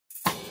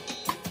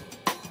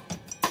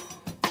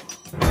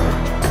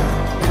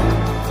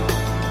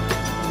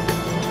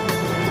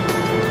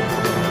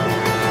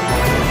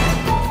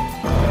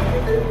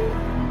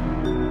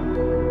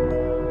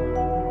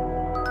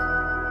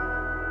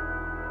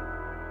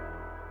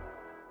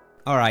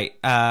All right.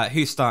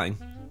 Who's starting?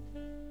 I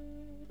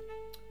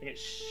think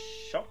it's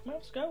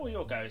Shockmouths go or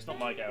your go? It's not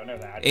my go. I know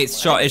that.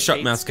 It's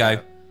Shockmouths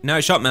go. No,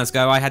 Shockmouths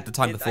go. I had the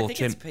time before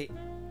Chimp.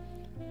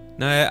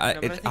 No,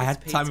 I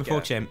had the time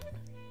before Chimp.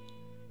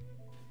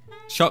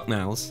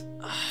 Shockmouths.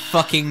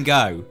 Fucking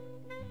go.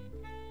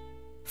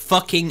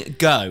 Fucking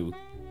go.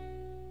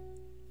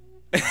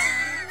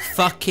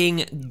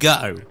 Fucking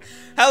go.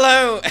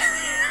 Hello.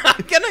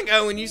 I'm gonna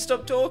go when you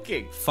stop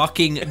talking.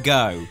 Fucking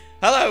go.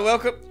 Hello,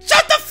 welcome.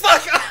 Shut the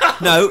fuck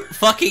up. No,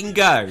 fucking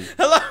go.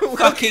 Hello.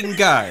 Fucking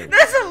go.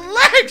 There's a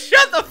lag.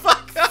 Shut the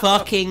fuck up.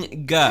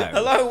 Fucking go.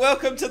 Hello,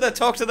 welcome to the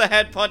Talk to the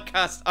Head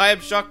podcast. I am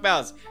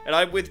Shockmouths, and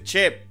I'm with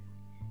Chip.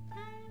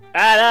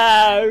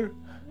 Hello.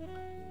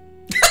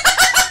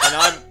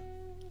 And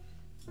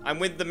I'm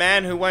with the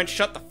man who won't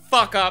shut the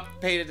fuck up,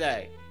 Peter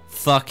Day.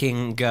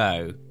 Fucking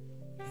go.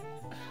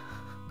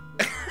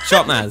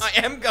 Shockmouths.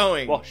 I am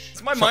going. Wash.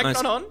 Is my mic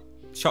not on?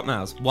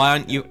 Shockmouths. Why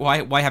aren't you?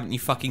 Why haven't you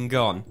fucking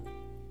gone?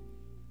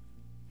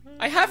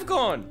 I have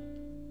gone.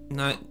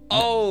 No.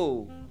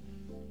 Oh.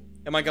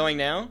 Am I going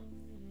now?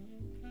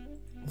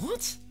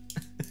 What?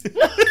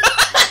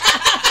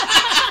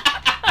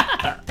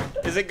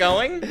 Is it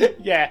going?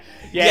 Yeah.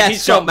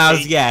 Yes,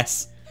 Shockmouths.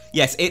 Yes.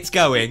 Yes, it's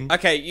going.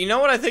 Okay, you know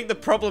what I think the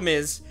problem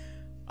is?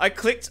 I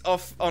clicked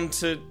off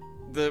onto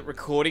the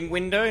recording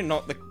window,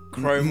 not the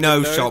Chrome No,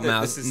 window.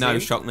 Shockmouths. No,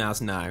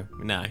 Shockmouths. No.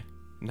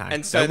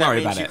 And so don't that worry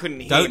means about you it. couldn't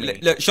hear Don't me.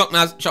 look,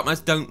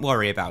 Shockmouths. Don't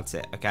worry about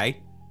it.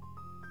 Okay.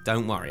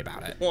 Don't worry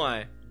about it.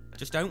 Why?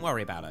 Just don't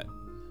worry about it.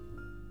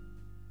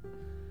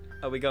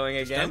 Are we going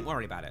Just again? don't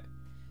worry about it.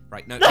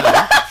 Right? No.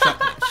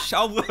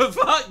 Shockmouths. For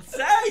fuck's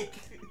sake!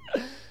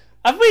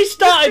 Have we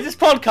started this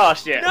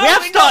podcast yet? No, we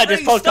have we're started not this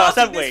really podcast,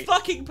 starting haven't we? This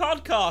fucking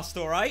podcast,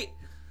 all right?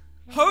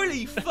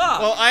 Holy fuck!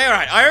 Well,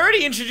 alright. I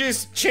already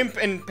introduced Chimp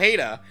and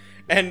Peter,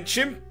 and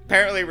Chimp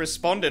apparently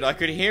responded. I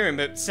could hear him,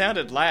 but it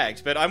sounded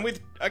lagged. But I'm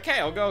with... Okay,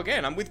 I'll go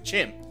again. I'm with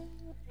Chimp.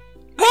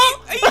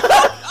 What?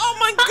 Oh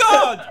my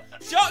god!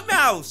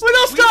 Shockmouths! We're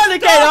not starting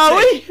again, are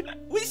we?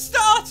 We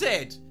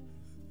started!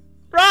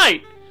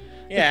 Right.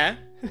 Yeah.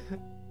 I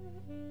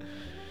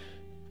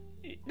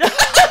think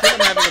I'm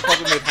having a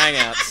problem with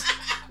Hangouts.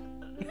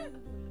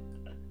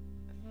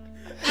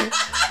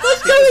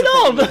 What's going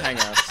on? With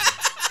Hangouts.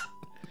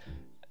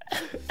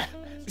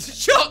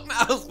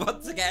 Shockmouths,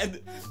 once again,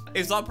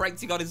 is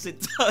operating on his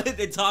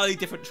entirely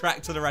different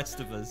track to the rest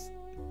of us.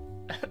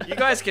 You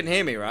guys can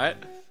hear me, right?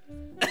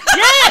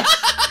 Yes.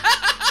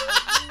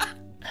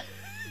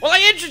 Well,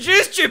 I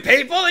introduced you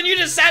people, and you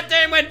just sat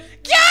there and went,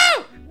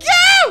 "Go!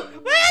 Go!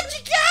 Where aren't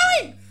you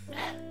going?"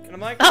 And I'm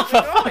like, Oh,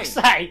 for "Where are you fuck's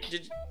going?"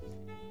 sake!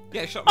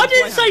 Yeah, Shockmouths. I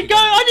didn't say go.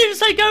 I didn't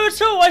say go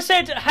at all. I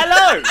said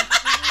hello.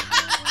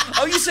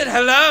 Oh, you said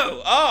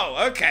hello.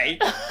 Oh, okay.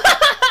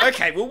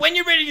 Okay, well, when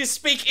you're ready to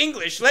speak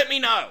English, let me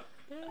know.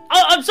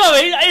 Oh, I'm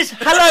sorry. Is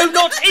hello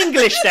not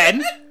English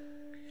then?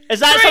 Is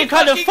that some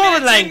kind of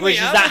foreign language?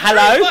 Is that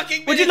hello?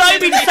 Would you like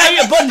me to say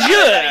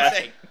bonjour?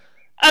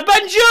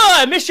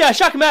 Bonjour, Monsieur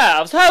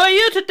Shockmouths. How are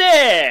you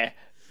today?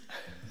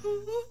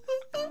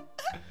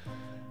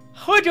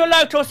 Would you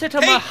like to sit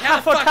on my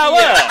half a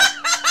tower?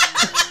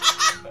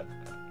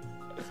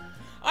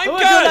 I'm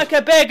Would good. you like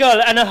a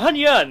bagel and a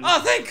onion?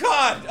 Oh, thank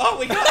God. Oh,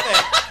 we got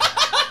there.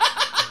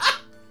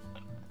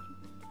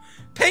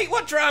 Pete,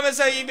 what dramas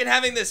have you been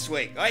having this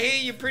week? I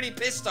hear you're pretty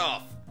pissed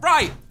off.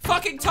 Right,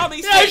 fucking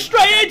Tommy C. Go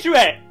straight into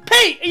it.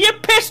 Pete, are you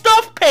pissed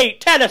off,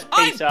 Pete? Tell us,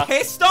 Peter. I'm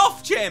pissed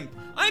off, Jim.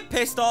 I'm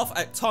pissed off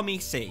at Tommy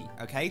C.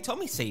 Okay,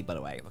 Tommy C. By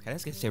the way. Okay,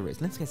 let's get serious.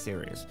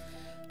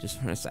 Just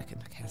for a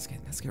second. Okay, let's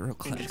get real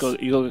close. You got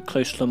to get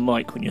close to the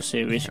mic when you're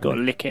serious. You got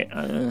to lick it.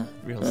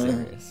 Real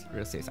serious.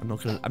 I'm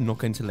not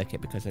going to lick it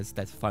because there's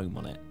foam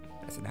on it.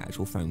 There's an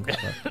actual foam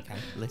cover. Okay,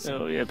 listen.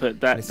 Oh yeah, but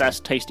that's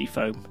tasty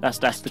foam. That's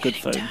the good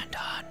foam. Turned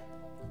on.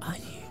 Are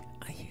you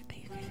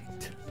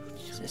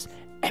This is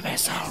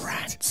MSR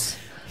rants.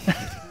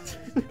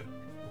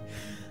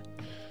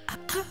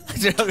 Okay.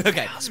 Peter, I took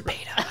vows of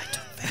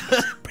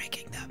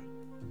breaking them.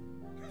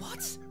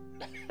 What?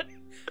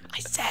 I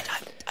said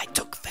I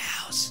took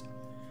vows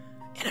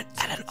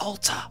at an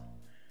altar.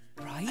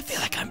 Right? I feel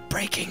like I'm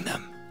breaking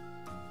them.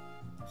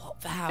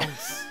 What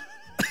vows?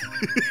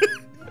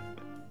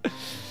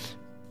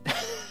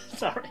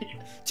 Sorry.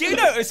 Do you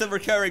notice a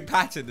recurring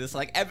pattern? That's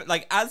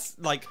as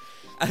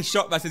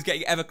Shockmouths is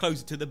getting ever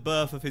closer to the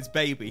birth of his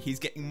baby, he's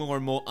getting more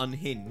and more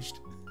unhinged.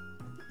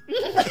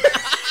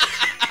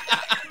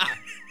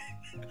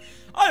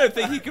 I don't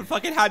think he can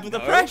fucking handle the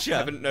pressure. I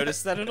haven't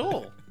noticed that at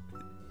all.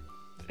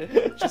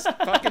 Just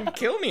fucking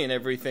kill me and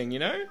everything, you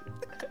know?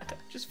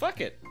 Just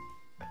fuck it.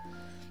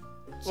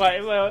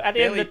 Right, well, at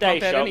the end of the day,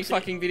 pump out any Shocks,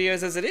 fucking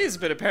videos as it is,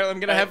 but apparently I'm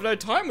gonna have no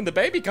time when the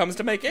baby comes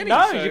to make any.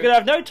 no, so... you're gonna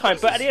have no time.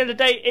 But at the end of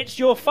the day, it's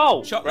your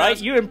fault, Shockmouths.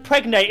 right? You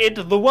impregnated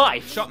the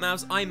wife.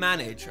 Shockmouths, I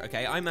manage,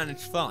 okay? I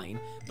manage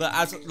fine. But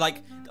as,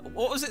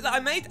 what was it that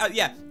I made?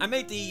 Yeah, I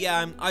made the,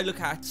 I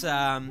look at,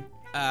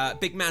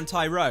 Big Man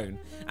Tyrone,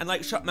 and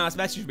like Shockmouths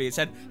messaged me and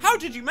said, "How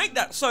did you make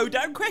that so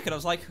damn quick?" And I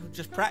was like,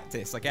 "Just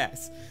practice, I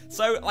guess."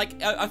 So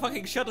like, I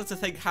fucking shudder to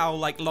think how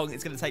like long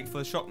it's gonna take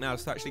for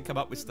Shockmouths to actually come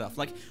up with stuff.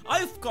 Like,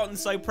 I've gotten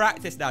so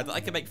practiced now that I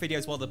can make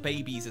videos while the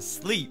baby's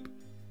asleep.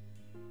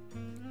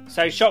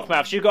 So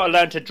Shockmouths, you've got to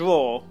learn to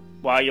draw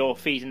while you're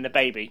feeding the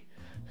baby.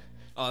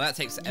 Oh, that's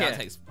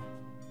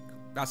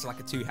like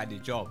a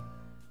two-handed job.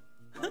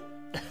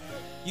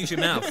 Use your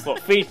mouth. What,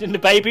 feeding the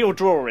baby or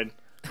drawing?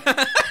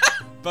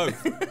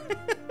 Both.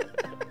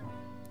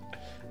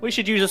 We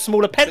should use a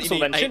smaller pencil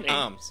then, shouldn't we?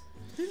 Arms.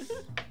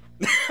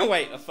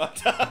 Wait, I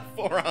fucked up.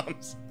 4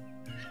 arms.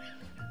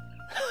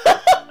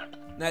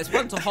 No, it's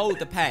one to hold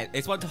the pen.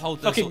 It's one to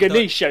hold the Fucking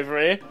Ganesh over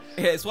here.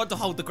 Yeah, it's one to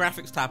hold the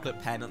graphics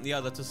tablet pen, and the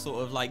other to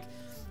sort of like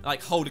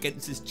hold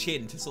against his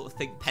chin to sort of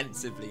think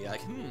pensively,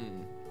 like,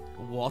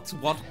 what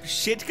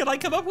shit can I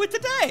come up with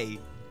today?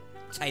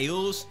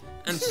 Tails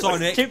and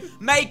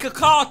Sonic make a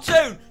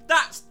cartoon.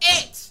 That's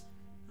it.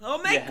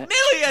 I'll make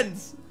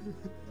millions.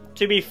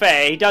 To be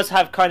fair, he does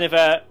have kind of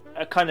a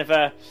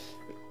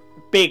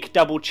big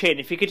double chin.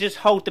 If you could just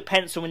hold the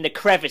pencil in the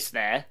crevice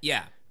there,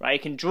 yeah, right, he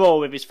can draw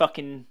with his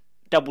fucking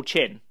double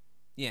chin.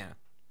 Yeah.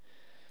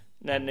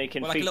 Then he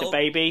can like feed the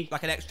baby.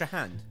 Like an extra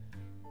hand.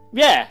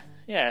 Yeah,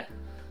 yeah.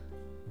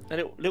 A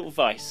little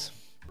vice.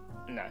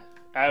 No.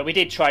 We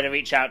did try to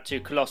reach out to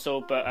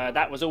Colossal, but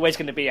that was always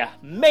going to be a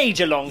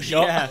major long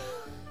shot. Yeah.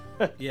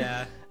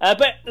 Yeah.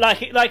 But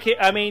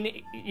I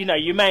mean, you know,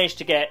 you managed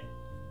to get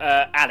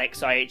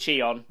Alex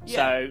IHE on. Yeah.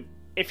 So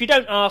if you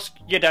don't ask,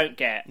 you don't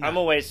get. No. I'm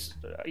always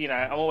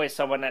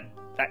someone that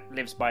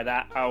lives by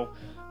that. I'll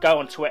go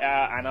on Twitter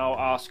and I'll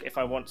ask if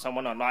I want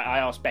someone on. Like I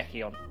asked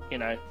Becky on. You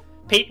know,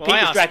 Pete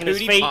was dragging his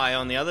feet. I asked PewDiePie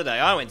on the other day.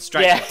 I went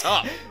straight to the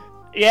top.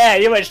 Yeah,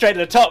 you went straight to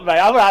the top, mate.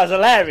 I thought that was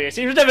hilarious.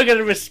 He was never going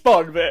to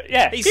respond, but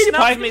yeah. He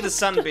snubbed me, the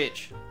son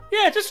bitch.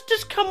 Yeah,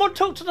 just come on,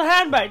 talk to the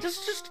hand, mate.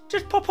 Just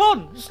pop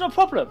on. It's no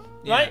problem,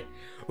 right?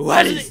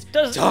 What is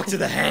talk to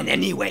the hand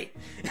anyway?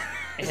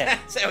 Yeah.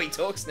 That's how he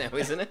talks now,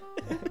 isn't it?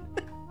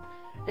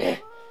 Yeah,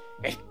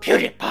 it's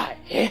PewDiePie,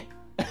 yeah?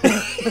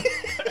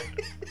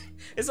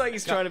 It's like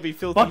he's trying to be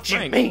filthy What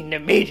frank. do you mean the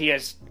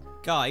media's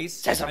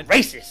says I'm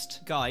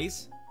racist?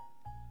 Guys.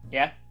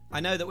 Yeah? I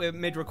know that we're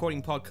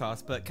mid-recording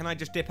podcast, but can I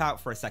just dip out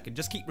for a second?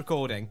 Just keep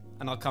recording,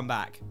 and I'll come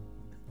back.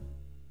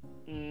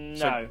 No.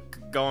 So,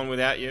 go on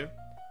without you?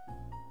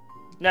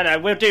 No,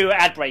 we'll do an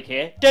ad break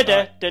here. Go,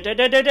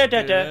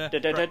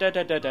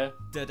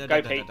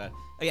 Pete. Oh,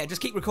 yeah,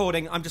 just keep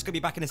recording. I'm just going to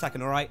be back in a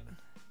second, alright?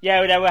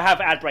 Yeah, we'll have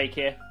an ad break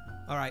here.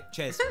 Alright,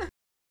 cheers.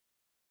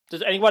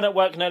 Does anyone at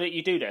work know that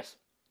you do this?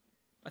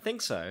 I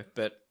think so,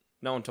 but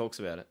no one talks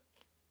about it.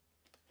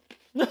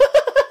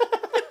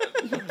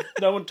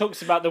 No one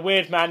talks about the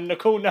weird man in the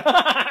corner.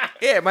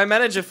 Yeah, my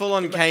manager full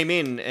on came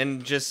in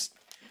and just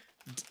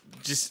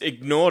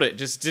ignored it,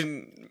 just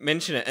didn't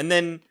mention it. And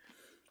then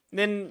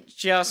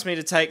she asked me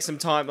to take some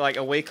time, like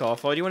a week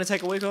off. Oh, do you want to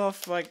take a week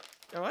off? Like,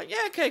 I'm like,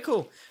 yeah, okay,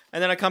 cool.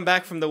 And then I come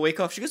back from the week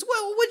off. She goes,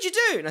 well, what'd you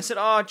do? And I said,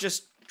 oh, I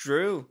just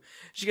drew.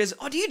 She goes,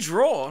 oh, do you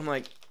draw? I'm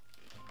like,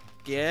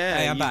 yeah.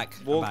 Hey, I'm back.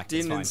 Walked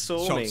in and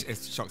saw me.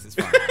 Shocks, it's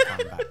fine.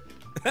 I'm back.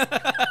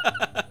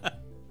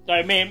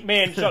 So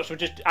me and Shocks were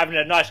just having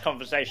a nice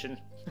conversation.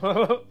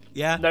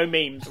 Yeah. No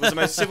memes. It was the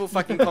most civil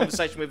fucking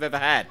conversation we've ever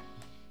had.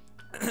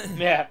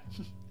 Yeah.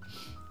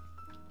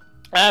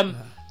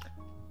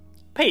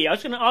 Pete, I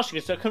was going to ask you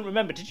this, so I couldn't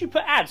remember. Did you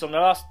put ads on the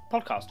last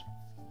podcast?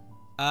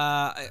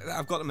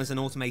 I've got them as an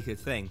automated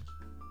thing,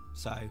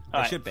 so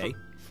they should be.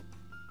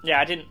 Yeah,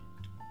 I didn't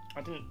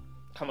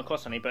come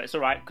across any, but it's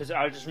all right because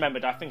I just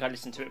remembered. I think I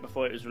listened to it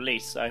before it was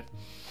released, so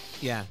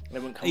yeah. They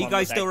wouldn't come Are you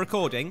guys still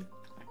recording?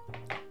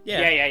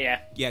 Yeah.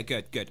 Yeah,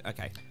 good.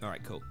 Okay. All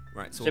right, cool.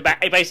 Right. So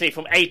basically,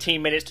 from 18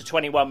 minutes to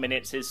 21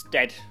 minutes is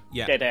dead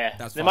air.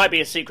 That's there fine. might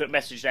be a secret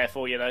message there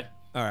for you, though.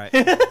 All right.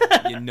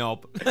 You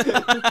knob. All right.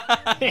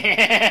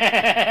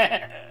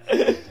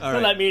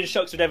 Not like me and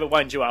Shocks would ever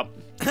wind you up.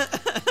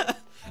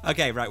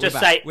 Okay, right. Just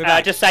we're back. We're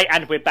back. just say,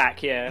 and we're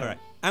back. Yeah. All right.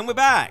 And we're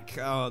back.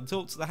 Oh,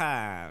 talk to the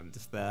hand.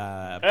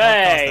 The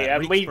hey,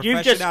 and you've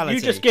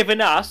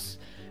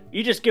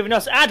just given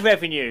us ad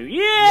revenue.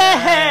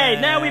 Yeah.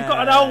 Now we've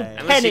got an old penny.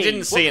 Unless you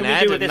didn't see an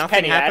ad and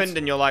nothing happened, ad?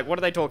 and you're like, what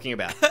are they talking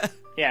about?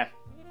 Yeah.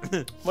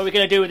 What are we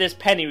gonna do with this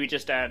penny we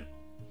just earned?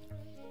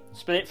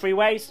 Split it 3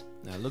 ways?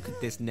 Now look at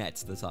this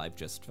net that I've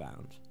just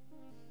found.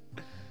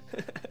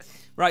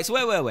 Right, so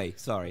where were we?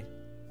 Sorry.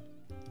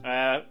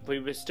 We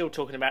were still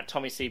talking about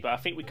Tommy C, but I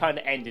think we kind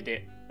of ended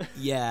it.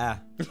 Yeah.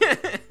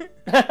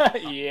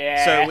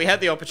 Yeah. So we had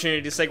the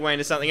opportunity to segue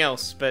into something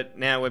else, but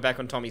now we're back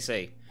on Tommy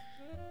C.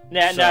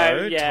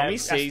 Tommy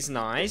C's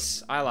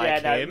nice. I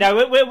like him.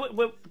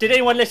 No, did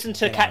anyone listen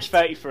to Catch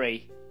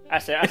 33?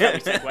 That's it. That's how we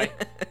segue.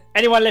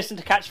 Anyone listen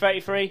to Catch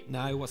 33?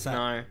 No, what's that?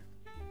 No.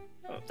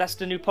 That's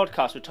the new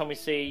podcast with Tommy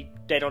C,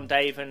 Dead on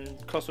Dave,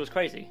 and Colossal was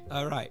Crazy.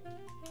 Oh, right.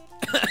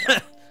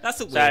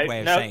 That's a weird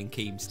way of saying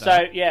Keemstar.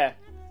 So, yeah.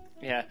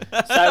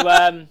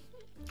 So,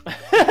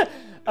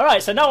 all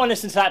right, so no one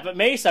listens to that but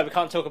me, so we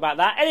can't talk about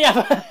that. Any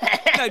other...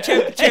 No,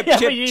 Chip.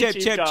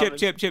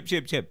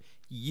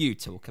 You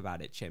talk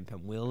about it, Chimp,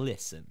 and we'll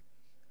listen.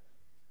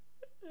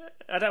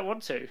 I don't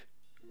want to.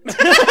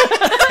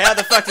 How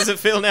the fuck does it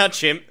feel now,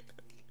 Chimp?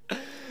 When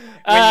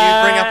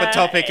you bring up a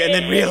topic and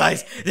then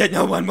realise that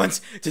no one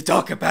wants to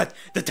talk about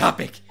the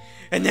topic.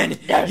 And then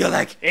you're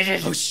like, It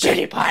is oh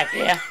shit. PewDiePie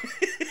here.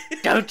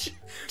 Don't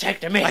take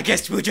the mic. I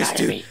guess we'll just out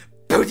of do me.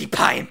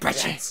 PewDiePie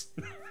impressions.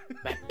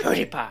 My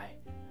PewDiePie.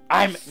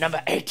 I'm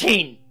number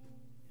 18.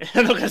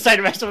 I'm not going to say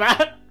the rest of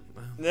that.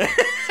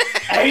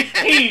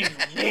 18.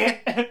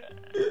 Yeah.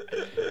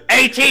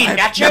 18,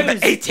 nachos.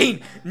 Number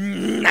 18,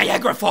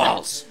 Niagara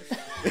Falls.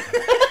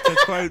 To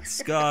quote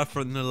Scar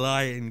from The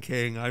Lion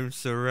King, I'm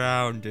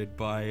surrounded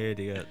by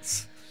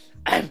idiots.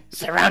 I'm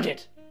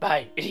surrounded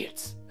by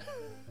idiots.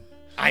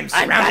 I'm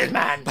surrounded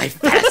Batman. by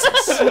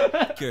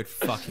fascists. Good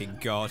fucking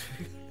god.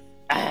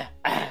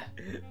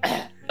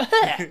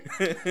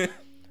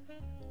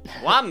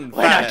 One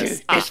When I do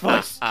first. this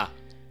voice,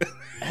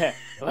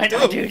 when I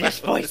do this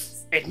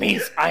voice, it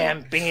means I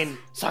am being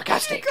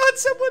sarcastic. God,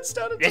 someone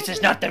started This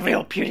is not the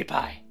real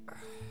PewDiePie.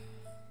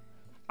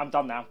 I'm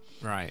done now.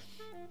 Right.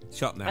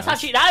 Shockmouths. That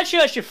actually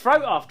hurts your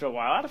throat after a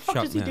while. How the fuck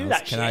does he do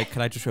that Shockmouths. shit?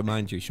 Can I just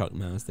remind you,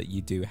 Shockmouths, that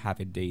you do have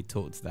indeed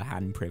talked to the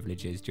hand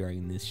privileges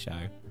during this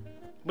show?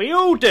 We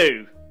all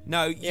do.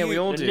 No, Yeah, we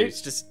all do. new-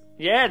 It's just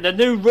Yeah, the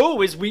new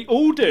rule is we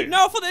all do.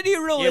 No, I thought the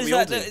new rule Yeah, is we all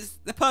that do. it's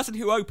the person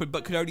who opened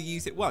but could only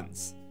use it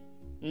once.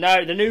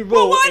 No, the new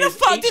Well, rule why the is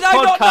fuck each did I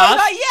not know podcast-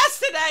 that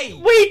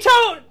yesterday? We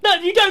told... No,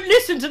 you don't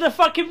listen to the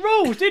fucking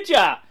rules, did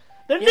ya?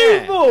 The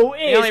Yeah. new rule is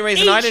the only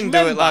reason I each didn't do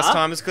it last member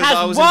time is because has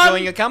I was one-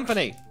 enjoying your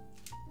company.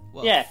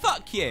 Well, Yeah.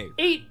 fuck you.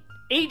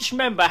 Each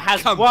member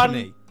has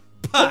Company. one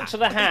talk to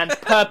the hand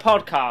per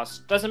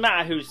podcast. Doesn't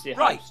matter who's the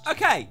Right, host.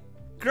 okay.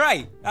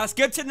 Great. That's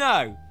good to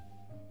know.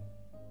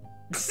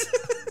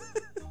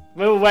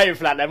 We were waiting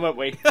for that then, weren't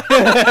we?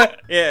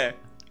 Yeah.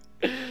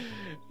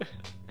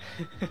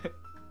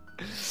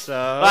 So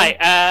Right,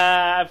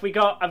 have we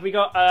got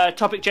a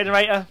topic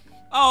generator?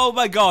 Oh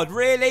my god,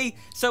 really?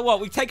 So what,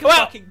 we take a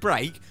Well- fucking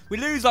break, we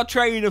lose our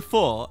train of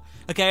thought,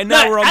 okay, and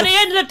now No, we're on at the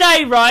end of the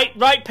day,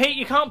 right, Pete,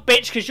 you can't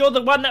bitch because you're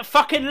the one that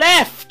fucking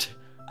left.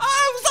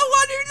 I was the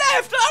one who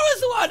left! I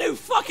was the one who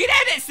fucking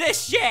edits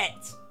this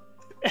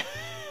shit!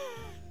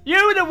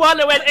 You were the one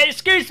that went,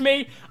 excuse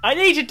me, I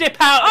need to dip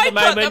out at I the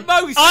put moment.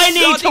 the most I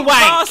need to sodding wank.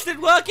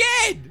 bastard work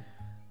in!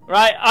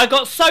 Right, I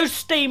got so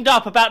steamed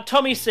up about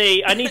Tommy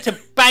C, I need to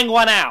bang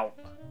one out.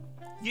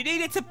 You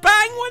needed to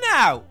bang one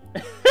out!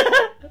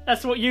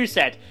 That's what you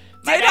said.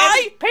 Did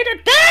I?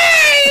 Peter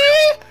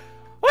D!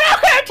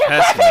 Welcome to personally,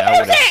 I Crappy would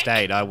have Music!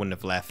 stayed. I wouldn't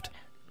have left.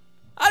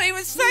 I didn't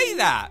even say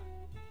that!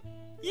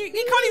 You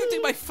can't even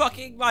do my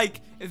fucking,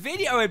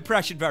 video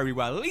impression very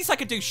well. At least I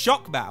could do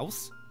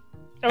Shockmouths.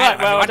 Alright,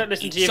 well, I everyone, don't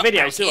listen to eat your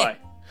videos, do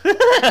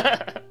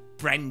Shockmouths I?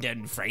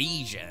 Brendan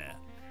Fraser.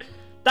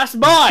 That's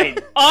mine!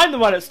 I'm the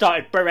one that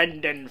started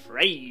Brendan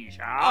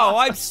Fraser. Oh,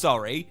 I'm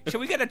sorry. Shall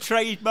we get a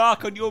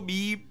trademark on your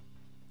meme?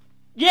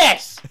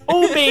 Yes!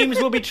 All memes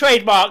will be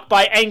trademarked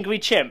by Angry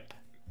Chimp.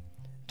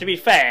 To be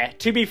fair,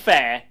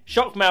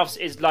 Shockmouths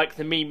is like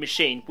the meme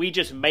machine. We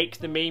just make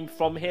the meme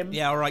from him.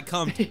 Yeah, alright,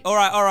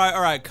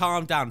 alright,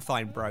 calm down,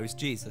 fine bros,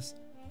 Jesus.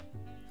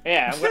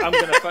 Yeah, I'm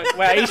gonna...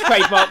 Well, he's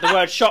trademarked the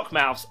word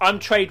Shockmouths. I'm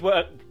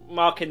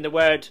trademarking the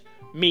word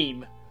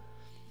meme.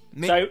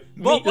 So,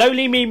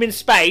 lowly meme in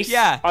space.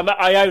 Yeah. I'm at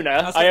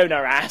Iona. Iona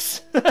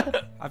ass.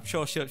 I'm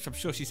sure she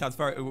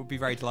would be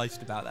very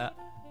delighted about that.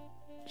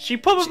 She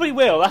probably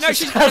will. That's No, the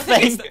she's, sad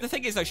thing. the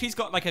thing is though, she's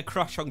got like a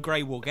crush on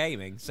Grey Wall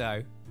Gaming,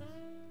 so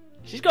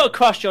She's got a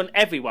crush on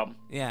everyone.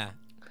 yeah,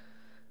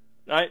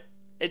 Right?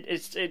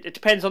 It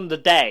depends on the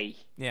day.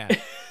 yeah.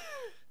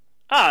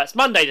 It's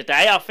Monday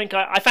today. I think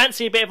I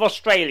fancy a bit of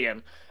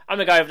Australian. I'm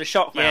gonna go over to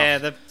Shockmouth. Yeah,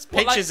 the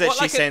pictures that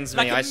she sends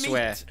me, I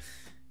swear.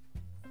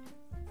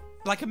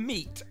 Like a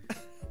meat,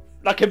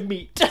 Like a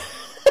meat.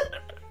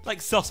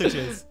 like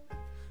sausages.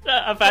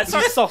 I fancy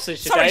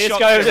sausage today. sorry, Let's Shock-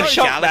 go over to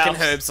sorry, Garlic and Shockmouth.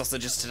 herb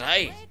sausages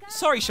today.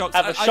 Sorry, Shocks.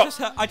 Have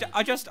a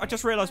I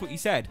just realised what you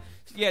said.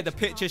 Yeah, the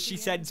pictures she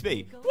sends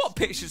me. What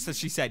pictures does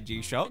she send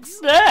you, Shocks?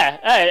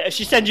 Yeah,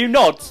 she sends you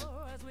nods.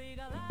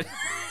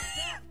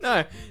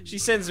 No, she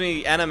sends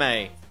me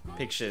anime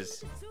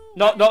pictures.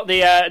 Not the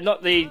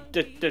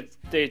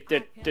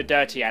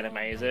dirty anime,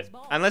 is it?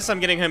 Unless I'm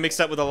getting her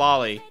mixed up with a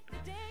lolly.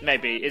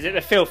 Maybe. Is it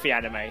the filthy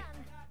anime?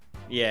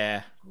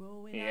 Yeah.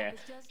 Yeah.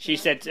 She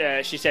said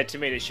to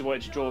me that she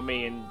wanted to draw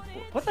me in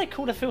what do they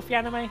call a filthy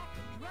anime?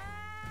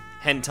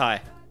 Hentai.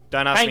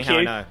 Don't ask me Thank how I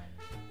you. know.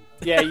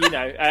 Yeah, you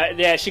know.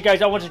 Yeah, she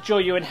goes, I want to draw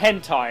you in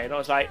hentai, and I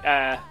was like,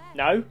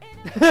 no.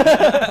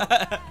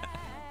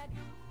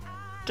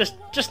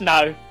 just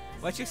no.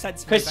 What'd you send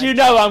to me? Because you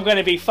know I'm going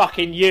to be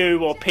fucking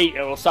you or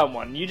Peter or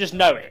someone. You just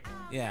know it.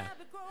 Yeah.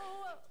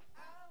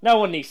 No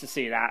one needs to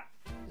see that.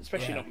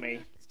 Especially Yeah. not me.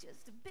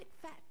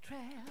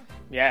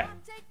 Yeah.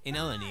 In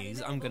other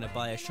news, I'm gonna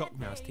buy a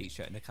Shockmouths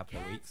t-shirt in a couple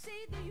of weeks.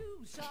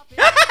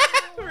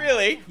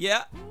 Really?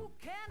 Yeah.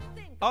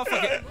 Oh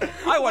fuck it.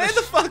 I want Where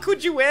the fuck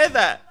would you wear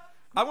that?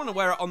 I want to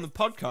wear it on the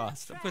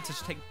podcast. I'm going to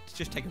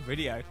just take a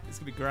video. It's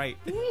gonna be great.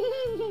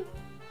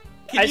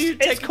 Can you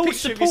it's take a called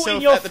picture of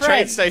supporting yourself your at the train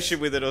friends. station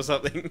with it or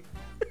something?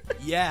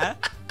 Yeah.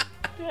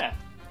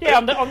 Yeah,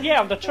 on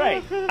the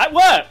train. At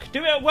work.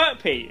 Do it at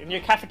work, Pete, in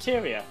your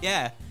cafeteria.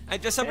 Yeah.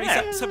 And just somebody,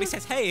 Yeah. somebody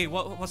says, hey,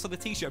 what's on the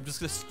t-shirt? I'm just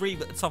going to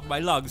scream at the top of my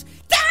lungs,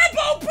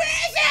 double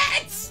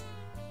presents!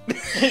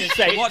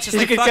 Say, Watch as you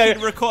they could fucking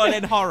go- record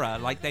in horror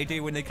like they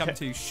do when they come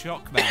to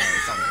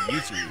Shockmouths on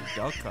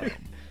YouTube.com.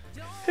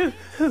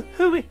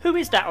 Who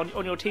is that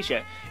on your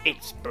t-shirt?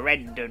 It's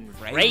Brendan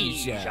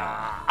Fraser.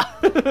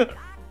 Fraser.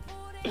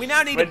 We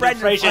now need Brendan a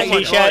Brendan Fraser Fraser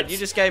t-shirt. God, you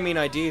just gave me an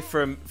idea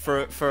for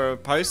a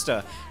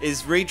poster.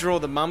 Is redraw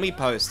the Mummy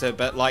poster,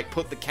 but like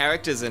put the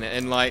characters in it,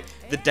 and like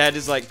the dad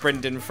is like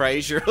Brendan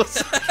Fraser or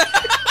something.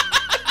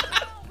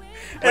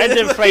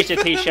 Brendan Fraser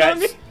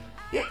t-shirts.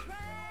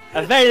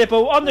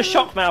 Available on the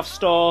Shockmouth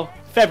store,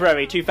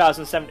 February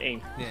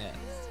 2017. Yeah.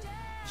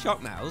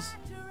 Shockmouths?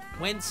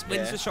 When's the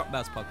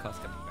Shockmouths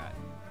podcast coming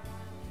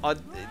back?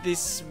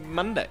 This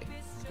Monday.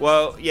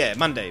 Well, yeah,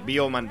 Monday. Be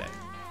your Monday.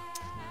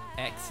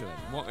 Excellent.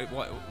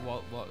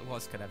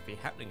 What's going to be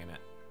happening in it?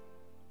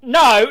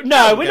 No,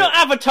 we're not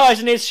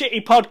advertising his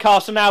shitty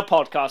podcast on our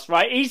podcast,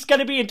 right? He's going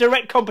to be in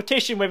direct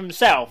competition with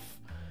himself.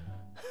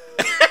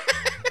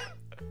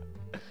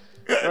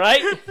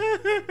 Right?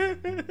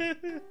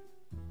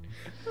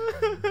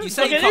 You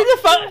say Okay, who the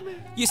fuck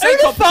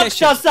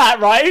competition. does that,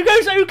 right?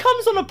 Who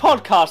comes on a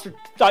podcast with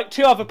like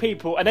two other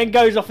people and then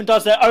goes off and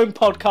does their own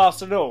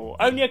podcast and all?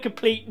 Only a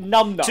complete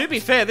numbnut. To be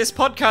fair, this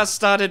podcast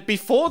started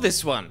before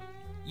this one.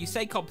 You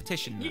say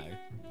competition, though.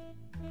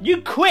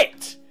 You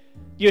quit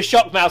your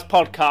Shockmouths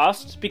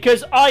podcast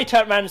because I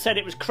turned around and said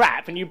it was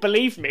crap, and you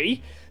believed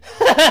me.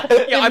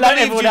 Yeah, I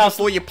believed you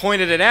before you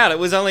pointed it out. It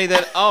was only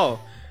that, oh,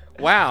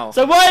 wow.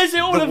 So why is it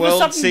all the of a world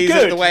sudden sees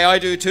good? it the way I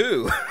do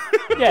too.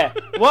 Yeah,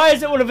 why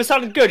is it all of a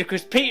sudden good?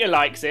 Because Peter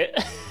likes it.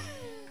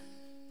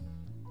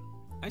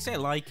 I say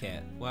like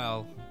it.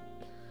 Well,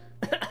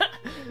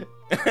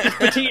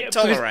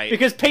 Tolerate.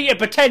 Because Peter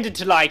pretended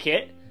to like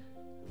it.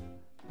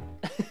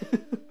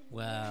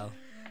 well.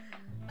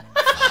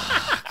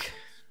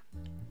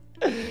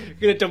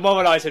 You're gonna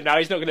demoralise him now.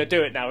 He's not gonna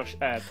do it now,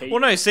 Pete. Well,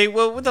 no, see,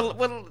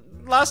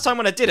 last time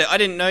when I did it, I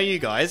didn't know you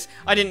guys.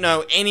 I didn't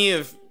know any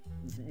of...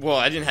 Well,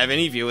 I didn't have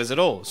any viewers at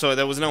all, so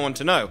there was no one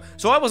to know.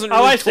 So I wasn't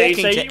really talking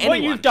to anyone.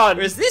 What you've done...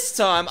 Whereas this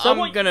time, I'm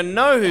going to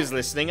know who's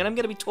listening, and I'm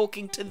going to be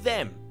talking to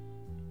them.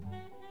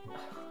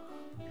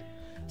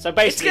 So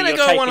basically, It's going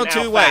to go one or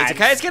two ways,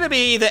 okay? It's going to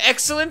be either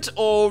excellent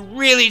or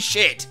really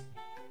shit.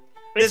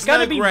 It's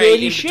going to be grey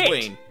really in shit.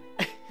 between.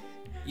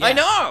 Yeah. I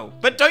know,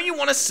 but don't you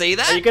want to see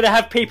that? Are you going to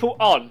have people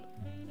on?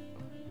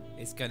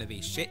 It's going to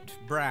be shit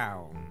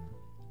brown.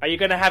 Are you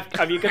going to have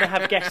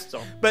guests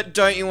on? But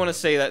don't you want to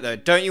see that, though?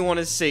 Don't you want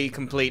to see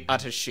complete,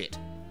 utter shit?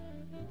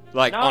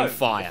 Like, No, on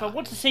fire. If I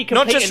want to see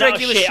Not complete just and utter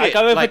regular shit, shit. I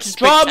go over like to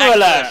Drama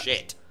spectacular Alert.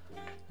 shit.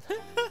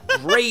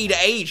 Grade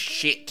A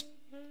shit.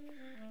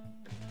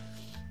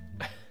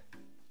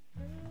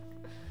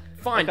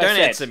 Fine, Like I don't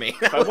said, answer me.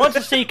 If I want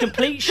to see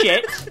complete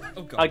shit,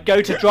 Oh, God. I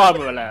go to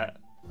Drama Alert.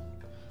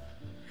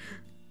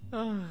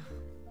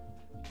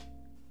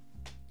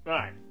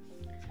 Right.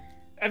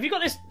 Have you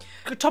got this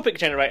topic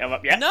generator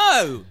up yet?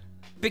 No!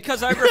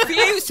 Because I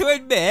refuse to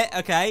admit,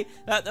 okay,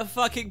 that the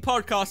fucking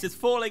podcast is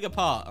falling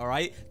apart,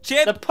 alright?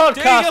 Jim, The podcast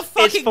do your is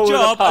fucking falling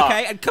job, apart.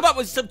 okay, and come up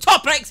with some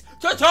topics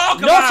to talk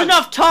about! Not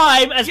enough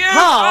time has You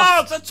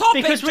passed are the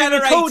topic because we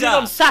generator. recorded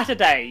on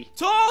Saturday.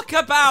 Talk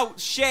about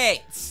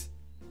shit!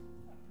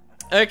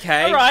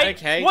 Okay, Alright,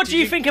 okay. what Did do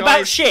you think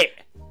about shit?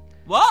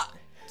 What?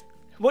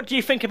 What do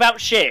you think about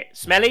shit?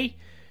 Smelly?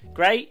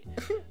 Great?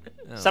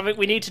 Something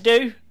we need to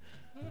do?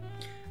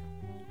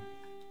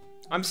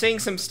 I'm seeing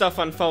some stuff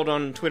unfold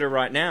on Twitter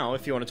right now,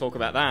 if you want to talk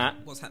about that.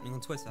 What's happening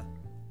on Twitter?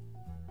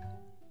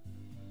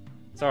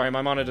 Sorry,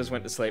 my monitors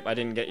went to sleep. I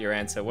didn't get your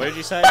answer. What did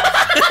you say?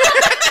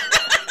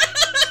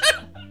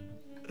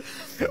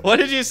 What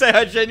did you say?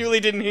 I genuinely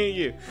didn't hear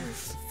you.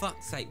 For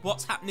fuck's sake,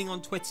 what's happening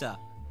on Twitter?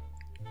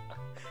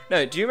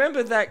 No, do you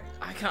remember that?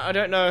 I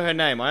don't know her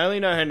name. I only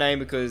know her name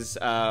because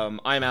I'm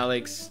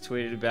Alex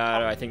tweeted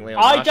about her. I think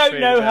Leon. I Rush don't tweeted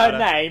know about her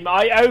name.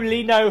 I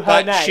only know her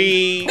But name.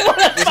 she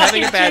was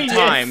having a bad Genius.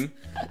 time,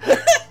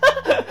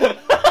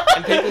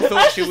 and people thought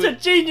That's she just a would.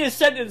 genius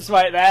sentence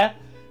right there.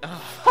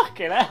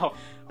 Fucking hell.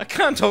 I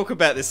can't talk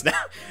about this now.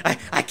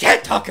 I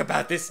can't talk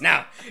about this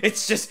now.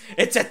 It's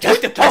a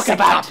Talk depressing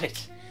about topic.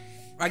 it.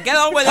 Right, get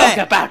on with Talk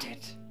it! about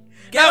it.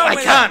 Get No, on I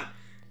with can't.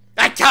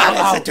 I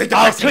can't. It's a too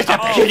depressing Twitter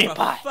topic. it! Oh,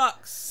 PewDiePie. for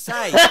fuck's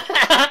sake.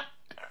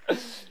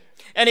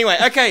 Anyway,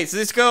 okay, so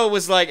this girl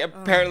was like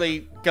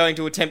apparently going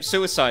to attempt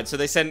suicide, so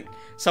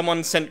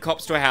someone sent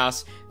cops to her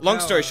house. Long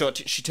story short,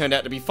 she turned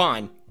out to be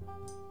fine.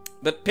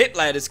 But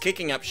Pitlad is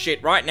kicking up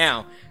shit right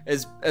now.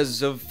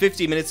 As of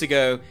 50 minutes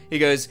ago, he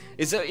goes,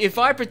 if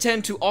I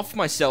pretend to off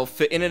myself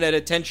for internet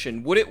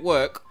attention, would it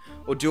work?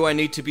 Or do I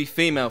need to be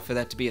female for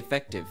that to be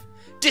effective?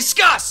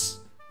 Discuss!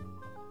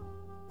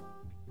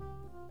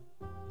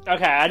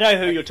 Okay, I know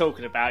who you're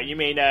talking about. You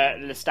mean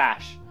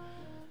Lestat.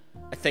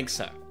 I think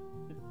so.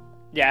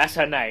 Yeah, that's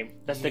her name.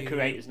 That's the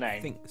creator's I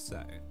name. think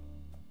so.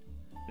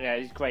 Yeah,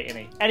 he's great, isn't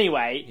he?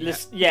 Anyway,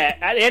 at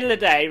the end of the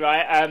day,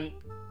 right,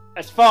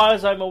 as far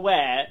as I'm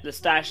aware, the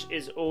Stash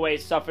is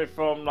always suffered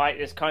from, like,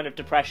 this kind of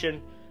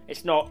depression.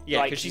 It's not, Yeah,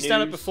 like, because she's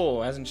done it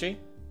before, hasn't she?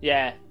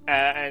 Yeah,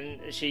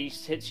 and she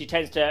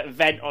tends to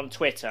vent on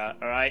Twitter,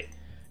 alright?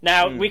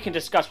 Now, we can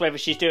discuss whether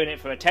she's doing it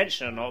for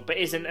attention or not, but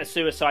isn't a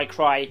suicide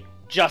cry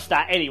just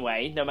that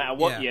anyway, no matter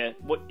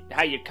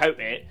how you cope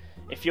it?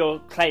 If you're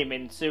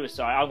claiming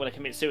suicide, I'm going to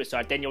commit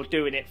suicide, then you're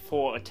doing it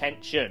for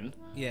attention.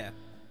 Yeah.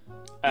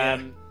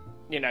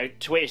 You know,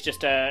 Twitter's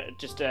just a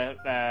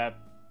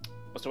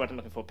what's the word I'm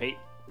looking for, Pete?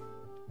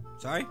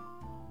 Sorry?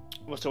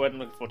 What's the word I'm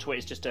looking for?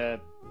 Twitter's just a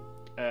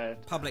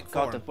public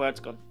God, forum. the word's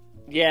gone.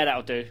 Yeah,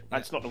 that'll do.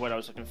 That's not the word I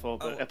was looking for,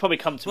 but it'll probably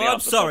come to me. Well, I'm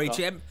after sorry, the podcast.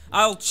 Jim.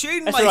 I'll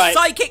tune That's my all right.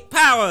 psychic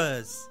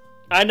powers.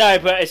 I know,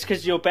 but it's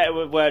because you're better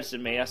with words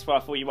than me. That's why I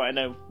thought you might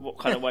know what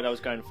kind of word I was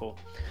going for.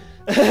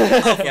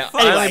 Yeah, I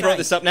only Anyway. brought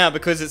this up now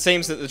because it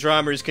seems that the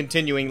drama is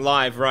continuing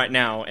live right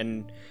now,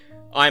 and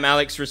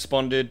Alex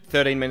responded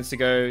 13 minutes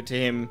ago to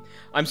him.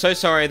 I'm so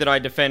sorry that I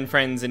defend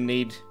friends in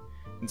need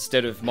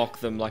instead of mock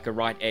them like a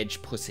right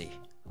edge pussy.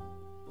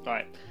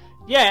 Right.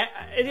 Yeah,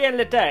 at the end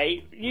of the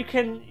day, you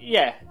can,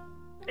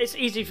 it's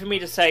easy for me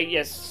to say,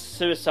 yes,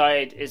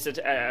 suicide is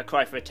a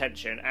cry for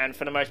attention, and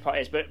for the most part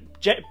it is, but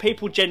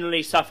people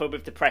generally suffer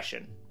with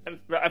depression. In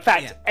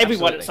fact,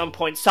 everyone absolutely. at some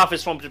point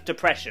suffers from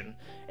depression.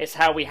 It's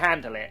how we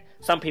handle it.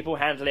 Some people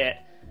handle it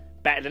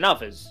better than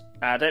others.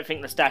 I don't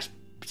think the Stash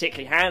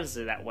particularly handles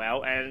it that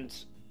well, and,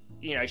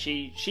 you know,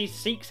 she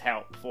seeks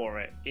help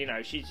for it. You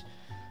know, she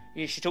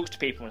talks to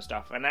people and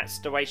stuff, and that's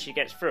the way she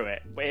gets through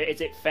it.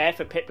 Is it fair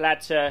for Pip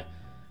Lad to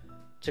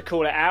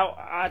call it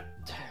out?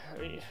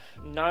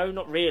 No,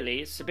 not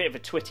really. It's a bit of a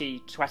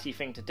twatty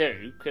thing to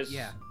do, because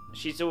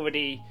she's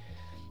already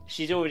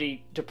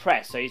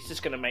depressed, so he's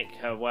just going to make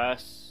her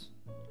worse.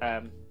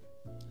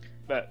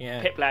 But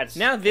Pip Lad's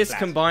now this Pip Lad.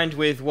 combined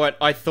with what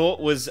I thought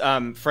was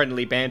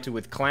friendly banter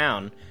with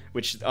Clown,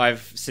 which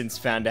I've since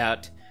found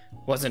out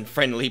wasn't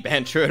friendly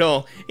banter at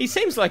all. He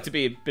seems like to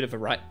be a bit of a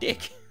right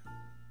dick.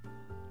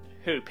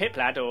 Who, Pip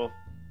Lad or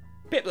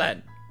Pip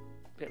Lad?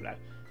 Pip Lad.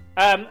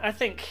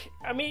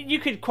 I mean, you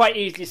could quite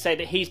easily say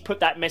that he's put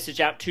that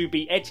message out to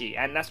be edgy,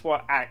 and that's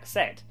what Alex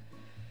said.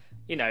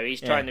 You know, he's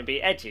trying to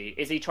be edgy.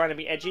 Is he trying to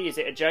be edgy? Is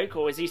it a joke,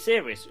 or is he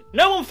serious?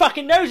 No one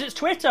fucking knows it's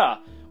Twitter!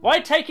 Why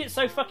take it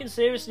so fucking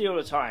seriously all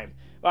the time?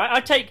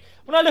 Right?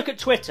 When I look at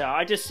Twitter,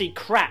 I just see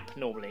crap,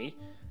 normally.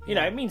 You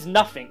know, it means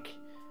nothing.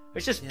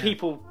 It's just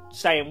people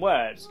saying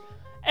words.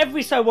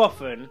 Every so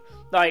often,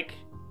 like,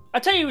 I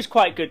tell you who's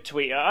quite a good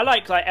tweeter. I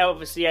like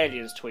Elvis the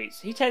Alien's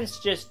tweets. He tends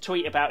to just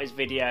tweet about his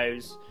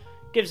videos,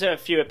 gives her a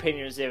few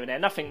opinions here and there,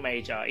 nothing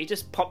major. He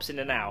just pops in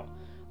and out.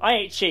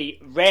 IHE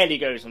rarely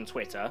goes on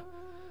Twitter,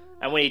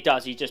 and when he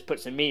does, he just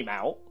puts a meme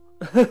out.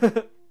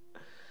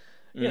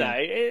 You know,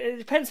 it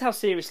depends how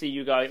seriously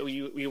you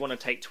want to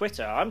take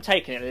Twitter. I'm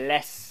taking it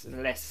less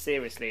and less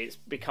seriously. It's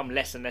become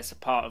less and less a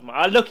part of my...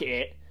 I look at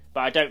it, but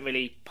I don't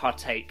really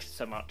partake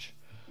so much.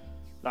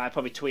 Like, I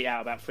probably tweet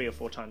out about 3 or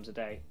 4 times a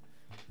day.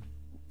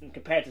 And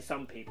compared to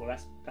some people,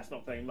 that's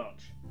not very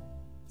much.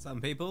 Some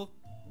people?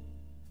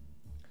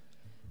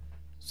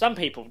 Some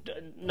people,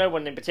 no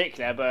one in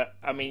particular, but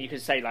I mean, you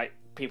could say like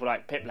people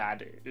like Pip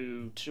Lad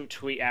who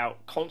tweet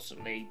out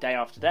constantly, day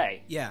after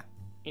day. Yeah.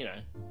 You know,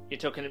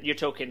 you're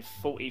talking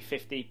 40,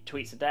 50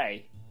 tweets a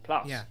day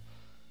plus. Yeah.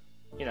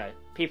 You know,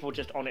 people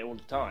just on it all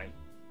the time.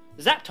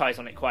 Zaptie's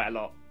on it quite a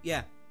lot.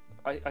 Yeah.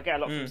 I get a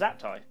lot from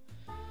Zaptie.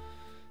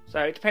 So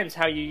it depends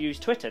how you use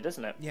Twitter,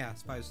 doesn't it? Yeah, I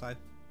suppose so.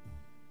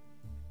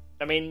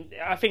 I mean,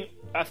 I think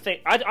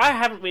I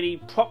haven't really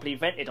properly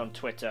vented on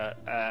Twitter.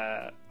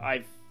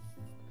 I've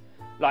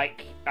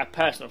like a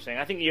personal thing.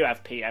 I think you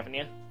have, Pete, haven't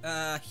you?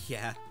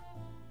 Yeah.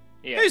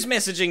 Yeah. Who's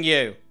messaging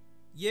you?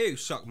 You,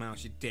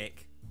 Shockmouths, you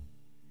dick.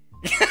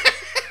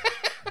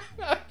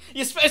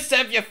 You're supposed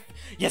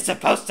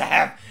to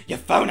have your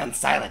phone on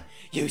silent,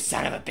 you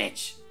son of a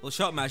bitch. Well,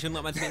 Shockmouths, you're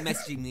not meant to be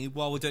messaging me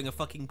while we're doing a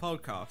fucking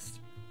podcast.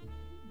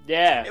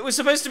 Yeah. It was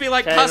supposed to be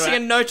like Turn passing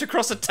around. a note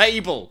across a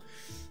table.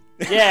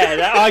 Yeah,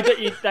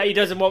 that he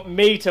doesn't want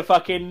me to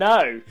fucking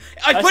know.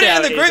 I put it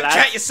in the group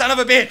chat, you son of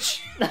a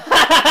bitch.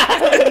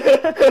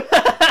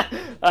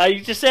 You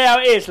just see how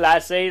it is,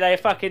 lads. See, they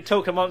fucking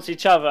talk amongst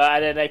each other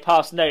and then they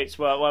pass notes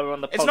while we're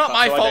on the podcast. It's not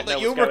my so I fault don't know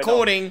that you're what's going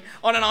recording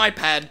on an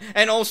iPad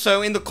and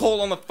also in the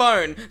call on the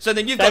phone, so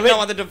then you've got no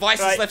other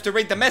devices left to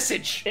read the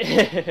message. on.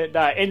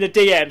 No, in the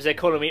DMs they're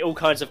calling me all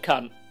kinds of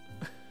cunt.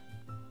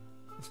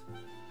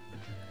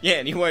 Yeah,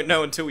 and you won't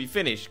know until we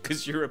finish,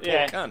 because you're a poor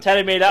cunt.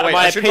 Telling me that Wait, my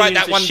I should write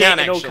opinions that are one shit down,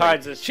 and all actually.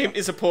 kinds of Chimp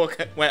is a poor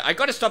cunt. Wait, I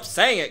gotta stop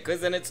saying it,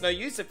 because then it's no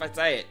use if I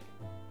say it.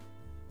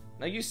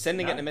 No use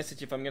sending it in a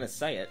message if I'm gonna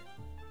say it.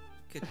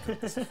 Good.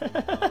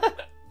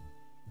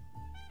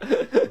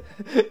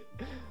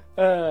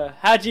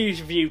 How do you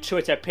view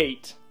Twitter,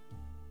 Pete?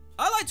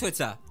 I like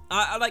Twitter.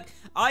 I like.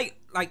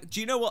 Do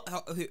you know what?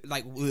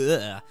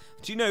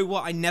 Do you know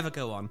what? I never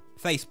go on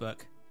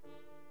Facebook.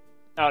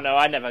 Oh no,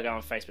 I never go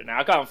on Facebook now.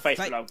 I go on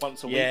Facebook like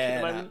once a week at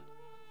the moment.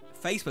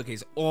 Facebook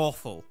is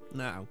awful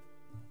now.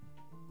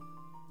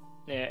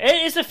 Yeah,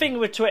 it is a thing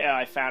with Twitter.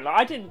 I found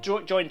I didn't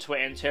join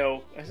Twitter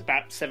until it was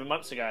about 7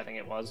 months ago, I think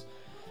it was.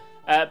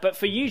 But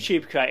for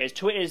YouTube creators,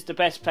 Twitter is the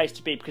best place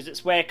to be because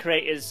it's where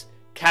creators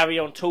carry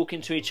on talking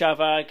to each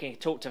other, can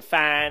talk to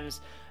fans,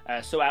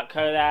 sort out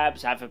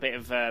collabs, have a bit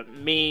of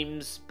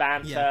memes,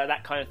 banter,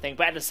 that kind of thing.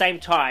 But at the same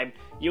time,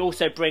 you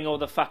also bring all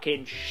the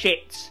fucking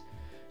shit.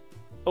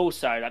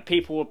 Also, like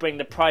people will bring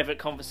the private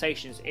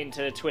conversations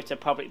into the Twitter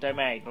public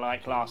domain,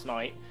 like last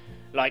night,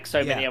 like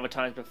so many other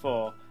times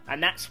before.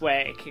 And that's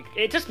where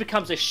it just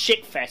becomes a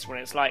shit fest when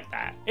it's like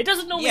that. It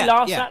doesn't normally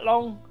last that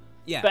long,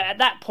 but at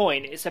that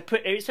point, it's a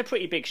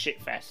pretty big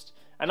shit fest.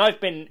 And I've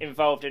been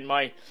involved in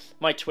my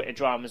Twitter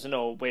dramas and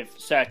all with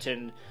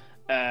certain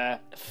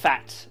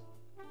fat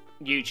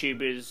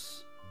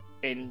YouTubers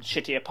in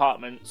shitty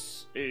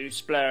apartments who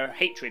splur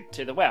hatred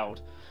to the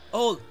world.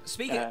 Oh,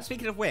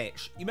 speaking of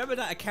which, you remember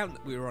that account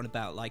that we were on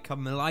about, like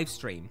on the live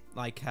stream,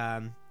 like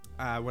when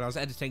I was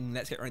editing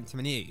Let's Get Right Into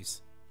the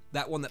News,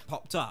 that one that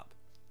popped up.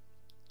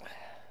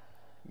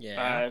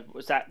 Yeah.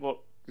 Was that what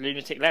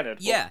Lunatic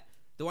Leonard? Yeah,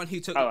 the one who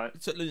took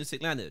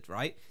Lunatic Leonard,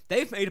 right?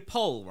 They've made a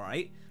poll,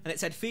 right? And it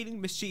said,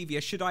 feeling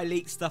mischievous, should I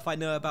leak stuff I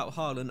know about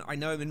Harlan? I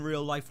know him in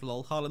real life,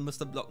 lol. Harlan must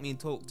have blocked me and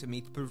talked to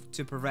me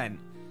to prevent.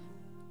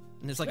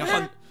 And it's like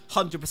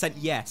 100%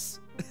 yes.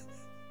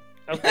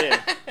 Oh dear.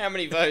 How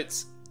many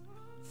votes?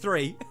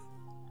 3.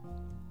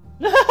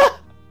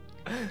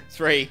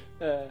 3.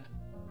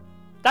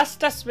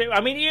 That's.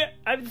 I mean,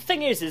 the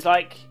thing is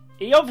like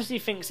he obviously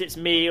thinks it's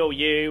me or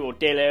you or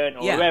Dylan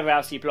or whoever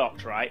else he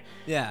blocked, right?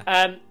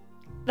 Yeah.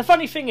 The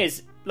funny thing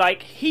is,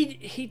 like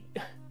he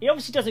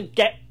obviously doesn't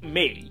get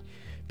me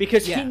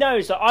because he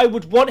knows that I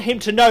would want him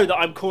to know that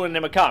I'm calling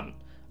him a cunt.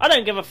 I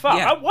don't give a fuck.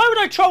 Yeah. Why would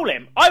I troll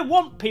him? I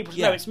want people to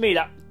know it's me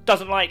that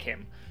doesn't like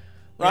him.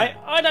 Right?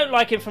 Yeah. I don't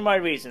like him for my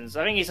reasons.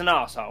 I think he's an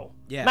arsehole.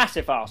 Yeah.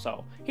 Massive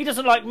arsehole. He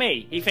doesn't like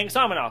me. He thinks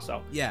I'm an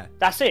arsehole. Yeah.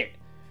 That's it.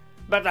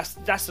 But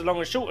that's the long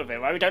and short of it,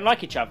 right? We don't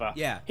like each other.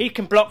 Yeah. He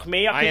can block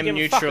me. I am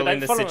neutral in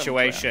the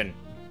situation.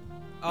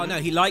 Oh no,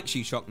 he likes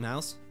you,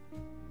 Shockmouths.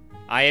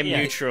 I am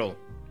neutral.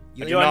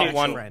 You I do do not not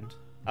want friend.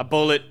 a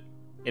bullet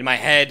in my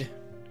head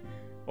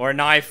or a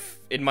knife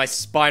in my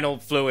spinal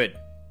fluid.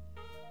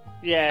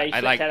 Yeah, he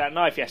flicked out that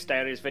knife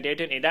yesterday on his video,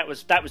 didn't he? That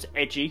was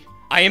edgy.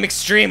 I am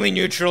extremely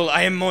neutral.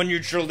 I am more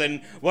neutral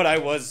than what I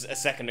was a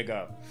second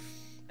ago.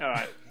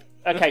 Alright.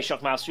 Okay,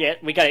 Shockmouse, yeah,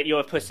 we get it, you're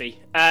a pussy.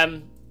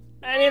 At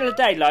the end of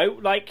the day, though,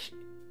 like,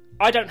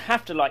 I don't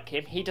have to like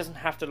him, he doesn't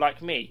have to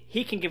like me.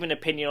 He can give an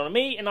opinion on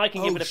me, and I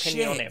can give an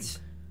opinion on him.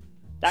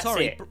 That's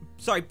it.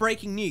 Sorry,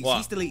 breaking news. What?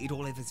 He's deleted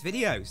all of his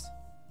videos.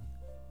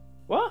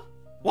 What?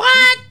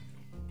 What?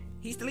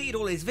 He's deleted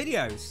all his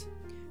videos.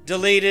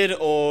 Deleted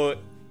or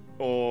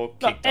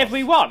kicked off?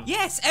 Everyone?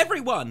 Yes,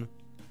 everyone.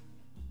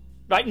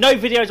 Like, no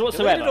videos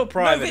whatsoever? Deleted or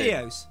private? No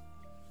videos.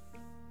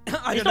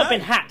 He's not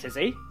been hacked, has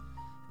he?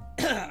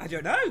 I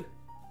don't know.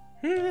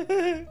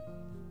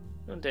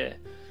 Oh dear.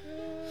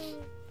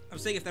 I'm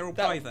seeing if they're all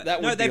private.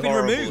 That would no, be they've been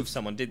horrible removed. if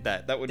someone did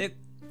that. That would.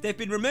 They've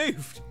been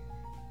removed.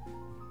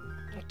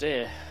 Oh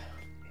dear.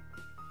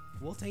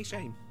 What a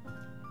shame.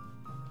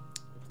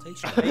 What a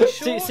shame. Are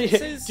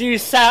you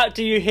sure?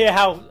 Do you hear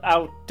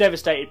how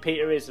devastated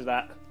Peter is with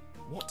that?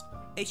 What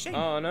a shame.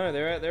 Oh no,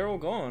 they're all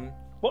gone.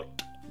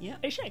 What? Yeah.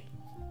 A shame.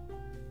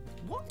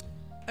 What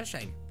a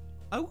shame.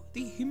 Oh,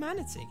 the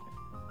humanity.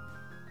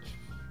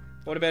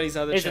 What about his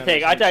other Here's the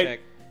channels? thing, I don't.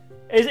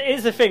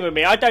 Here's the thing with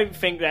me. I don't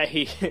think that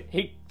he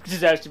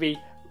deserves to be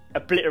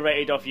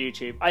obliterated off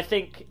YouTube. I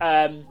think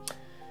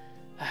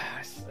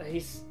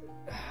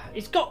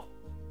he's got.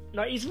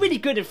 No, he's really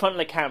good in front of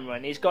the camera,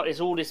 and he's got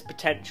all this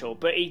potential,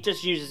 but he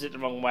just uses it the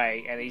wrong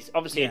way, and he's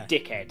obviously a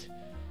dickhead.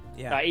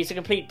 Yeah. Like, he's a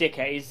complete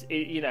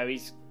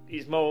dickhead.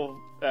 His moral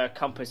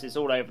compass is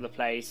all over the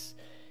place.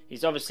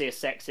 He's obviously a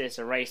sexist,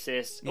 a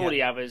racist, all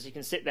the others. He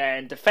can sit there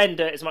and defend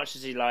it as much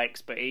as he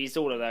likes, but he's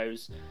all of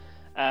those.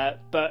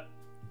 But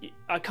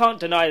I can't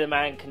deny the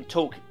man can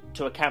talk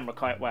to a camera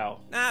quite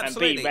well and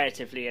be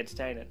relatively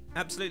entertaining.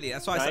 Absolutely.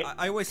 That's why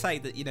I always say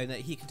that that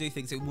he can do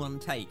things in one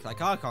take.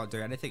 Like I can't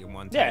do anything in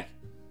one take. Yeah.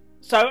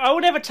 So I will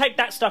never take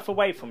that stuff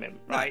away from him,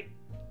 right?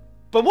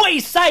 But what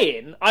he's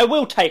saying, I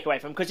will take away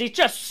from him because he's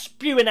just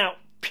spewing out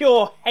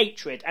pure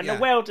hatred, and the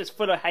world is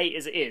full of hate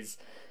as it is.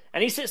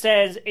 And he sits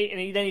there and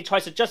then he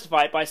tries to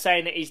justify it by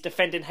saying that he's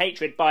defending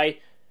hatred by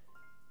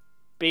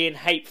being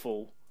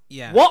hateful.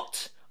 Yeah.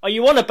 What are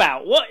you on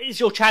about? What is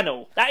your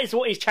channel? That is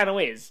what his channel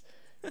is.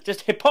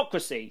 Just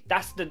hypocrisy.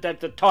 That's the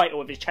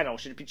title of his channel.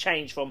 Should be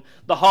changed from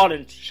The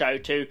Harlan Show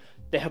to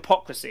The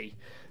Hypocrisy.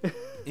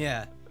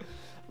 Yeah.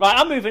 Right,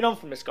 I'm moving on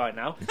from this guy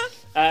now.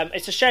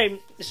 It's a shame.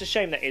 It's a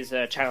shame that his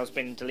channel's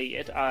been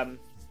deleted.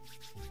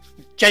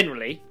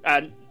 Generally,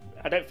 I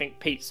don't think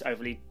Pete's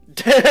overly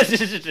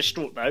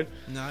distraught though.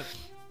 No.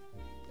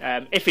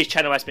 If his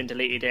channel has been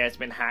deleted, it has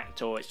been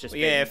hacked, or it's just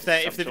if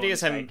the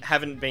videos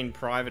haven't been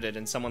privated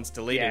and someone's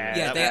deleted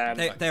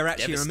they're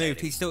actually removed.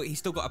 He's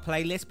still got a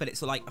playlist, but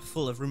it's like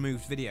full of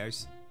removed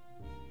videos.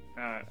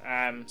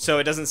 So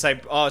it doesn't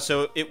say. Oh,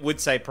 so it would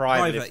say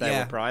private if they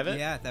were private.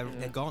 Yeah,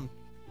 they're gone.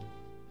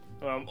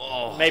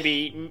 Well,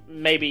 maybe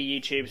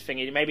YouTube's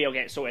thingy. Maybe I'll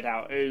get it sorted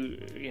out. Ooh,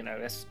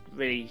 that's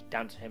really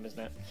down to him, isn't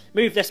it?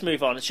 Let's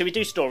move on. Should we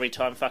do story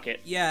time? Fuck it.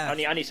 Yeah.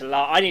 I need to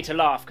laugh. I need to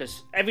laugh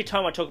because every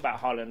time I talk about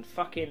Holland,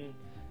 fucking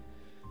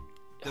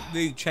the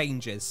mood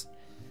changes.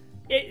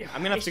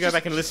 I'm gonna have to go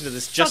back and listen to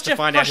this just to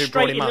find out who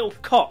brought him up. Little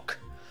cock.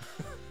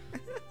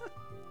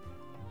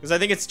 Because I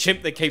think it's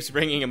Chimp that keeps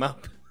bringing him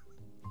up.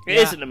 It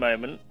is at the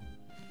moment.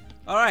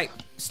 Alright,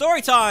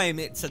 story time!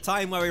 It's a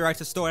time where we write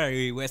a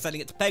story. We're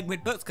sending it to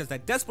Penguin Books because they're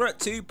desperate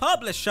to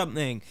publish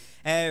something.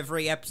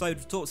 Every episode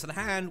of Talks of the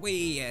Hand,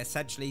 we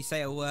essentially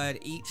say a word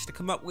each to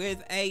come up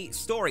with a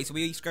story. So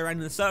we each go around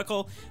in a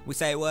circle, we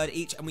say a word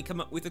each, and we come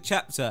up with a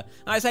chapter.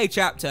 And I say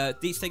chapter,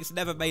 these things have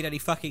never made any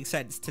fucking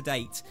sense to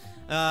date.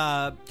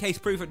 Case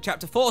proof at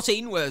chapter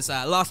 14 was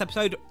last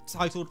episode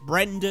titled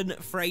Brendan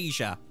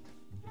Fraser.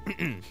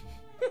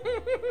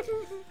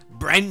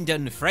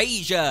 Brendan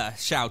Fraser,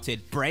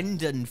 shouted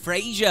Brendan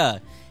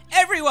Fraser.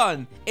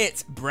 Everyone,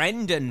 it's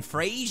Brendan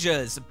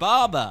Fraser's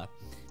barber.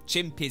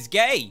 Chimp is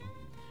gay.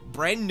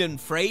 Brendan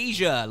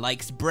Fraser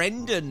likes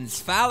Brendan's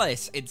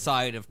phallus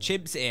inside of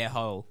Chimp's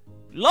earhole.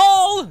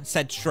 LOL,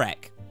 said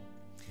Shrek.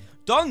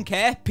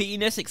 Donkey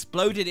penis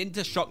exploded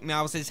into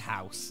Shockmouths'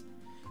 house.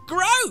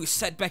 Gross,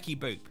 said Becky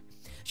Boop.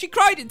 She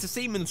cried into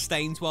semen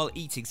stains while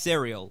eating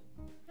cereal.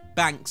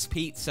 Banks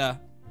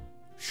Pizza.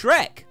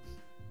 Shrek.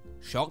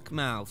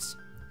 Shockmouths.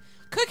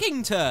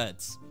 Cooking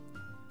turds.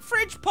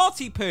 Fridge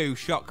potty poo,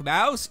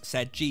 Shockmouths,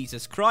 said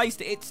Jesus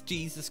Christ. It's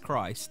Jesus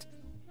Christ.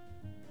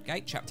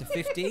 Okay, chapter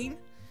 15.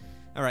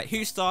 Alright,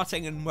 who's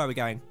starting and where are we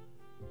going?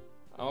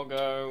 I'll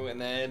go,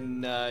 and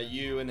then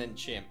you, and then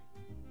Chimp.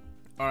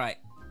 Alright.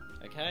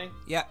 Okay?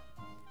 Yep.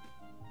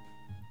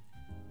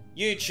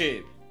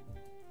 YouTube.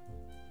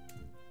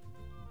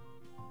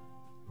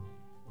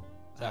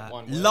 Is that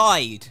one word?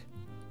 Lied.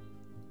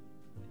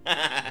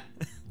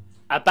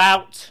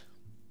 About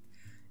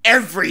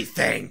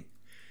everything!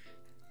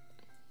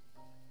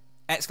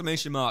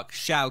 Exclamation mark,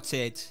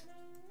 shouted.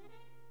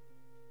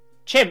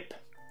 Chimp.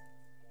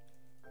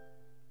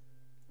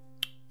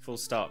 Full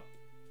stop.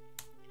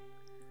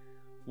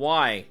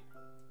 Why?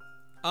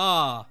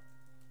 Ah.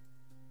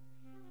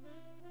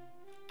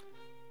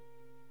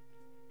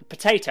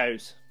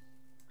 Potatoes.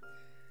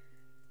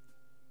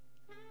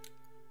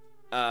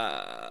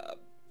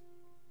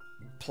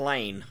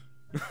 Plain.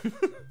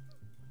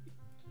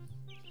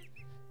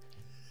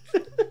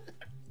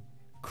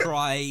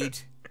 Cried.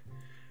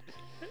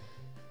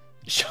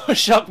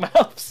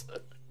 Shockmouths.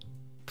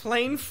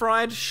 Plain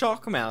fried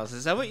shockmouths.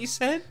 Is that what you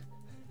said?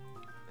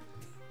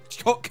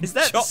 Is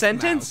that the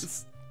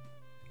sentence?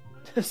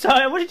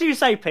 Sorry, what did you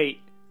say, Pete?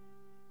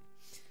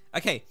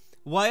 Okay,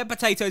 why are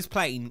potatoes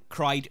plain?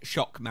 Cried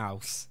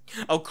Shockmouse.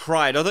 Oh,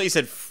 cried. I thought you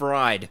said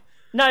fried.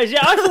 No, yeah,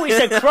 I thought we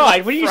said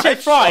cried. When you said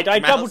fried, I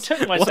double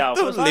took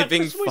myself. What the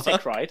living We said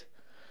fuck? cried.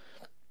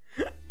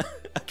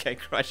 Okay,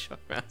 cried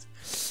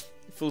shockmouths.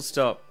 Full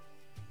stop.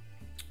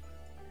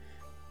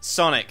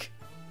 Sonic.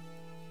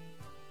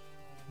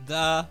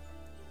 The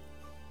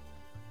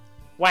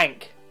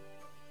Wank.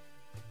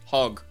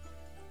 Hog.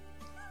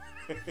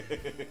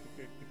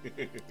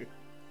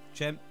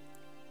 Chimp.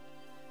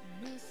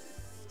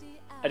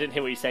 I didn't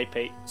hear what you said,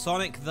 Pete.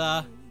 Sonic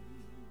the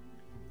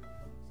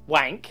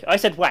Wank. I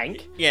said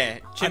wank. Yeah,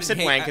 Chimp said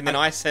hear- wank, and then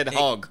I said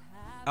hog.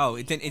 Oh,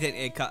 it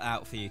cut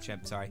out for you,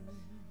 Chimp, sorry.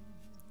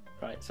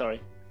 Right,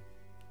 sorry.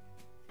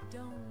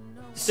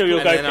 Still you'll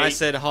And go, then Pete. I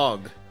said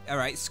hog.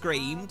 Alright,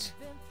 screamed.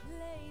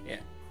 Yeah.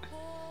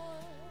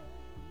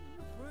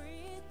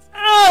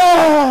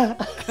 Ah!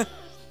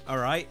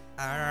 Alright.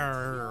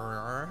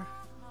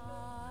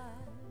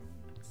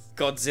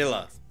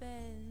 Godzilla.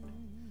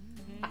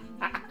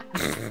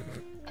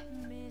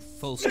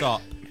 Full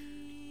stop.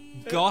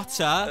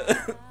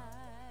 Gotta.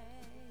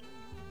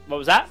 What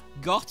was that?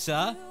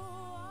 Gotta.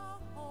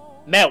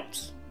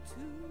 Melt.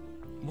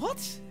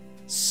 What?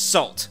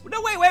 Salt.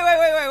 No, wait,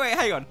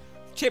 hang on.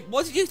 Chip,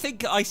 what did you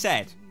think I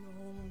said?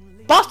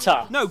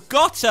 Butter. No,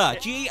 gotta.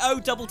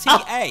 Gotta. What's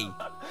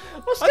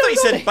I thought going you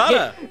said on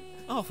butter. here?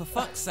 Oh, for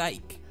fuck's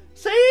sake.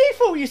 See, I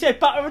thought you said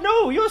butter.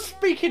 No, you're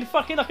speaking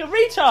fucking like a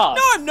retard.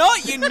 No, I'm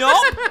not, you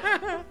knob.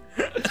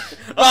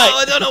 Oh,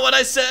 I don't know what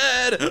I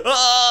said.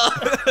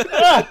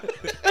 Oh.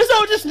 It's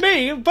not just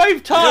me.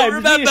 Both times.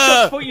 remember. You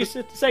thought you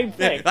said the same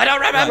thing. I don't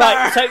remember.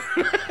 Right,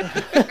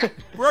 so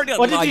We're already on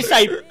what did line you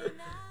say? two.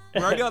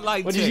 We're already on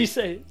line What two. did you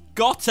say?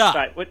 Gotta.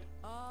 Right, what?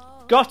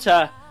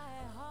 Gotta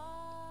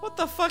What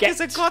the fuck Get. is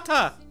a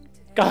gotta?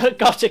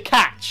 gotta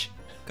catch.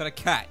 Gotta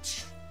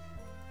catch.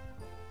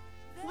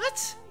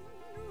 What?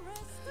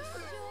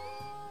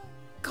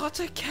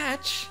 Gotta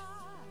catch?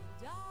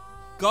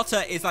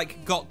 Gotta is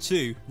like got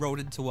to rolled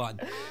into one.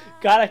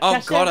 Gotta Oh,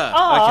 catch. gotta. Them.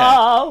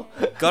 Oh.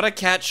 Gotta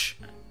catch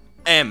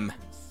M.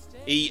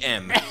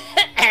 E-M.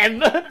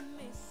 M.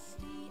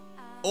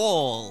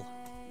 All.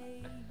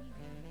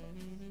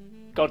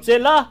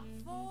 Godzilla.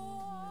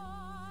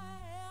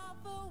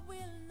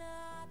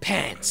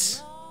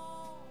 Pants.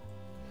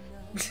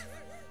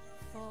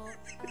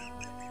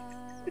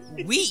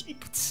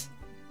 Weeped.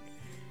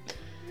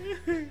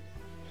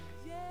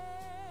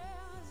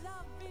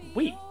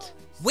 Wheat.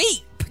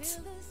 Weeped.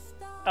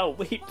 Oh,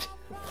 wheat.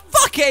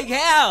 Fucking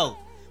hell!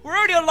 We're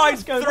only on line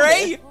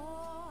 3.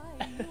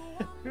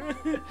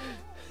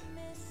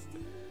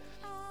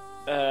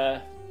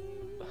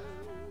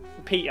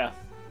 Peter.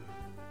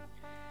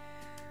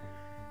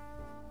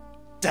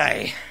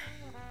 Day.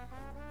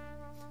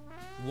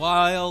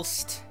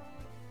 Whilst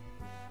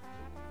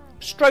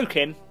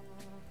Stroking.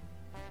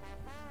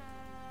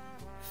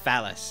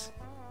 Phallus.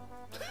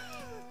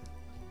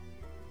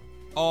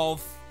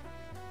 of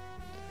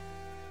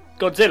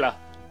Godzilla.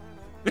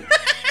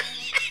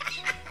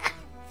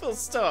 Full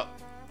stop.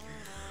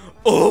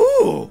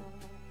 Ooh.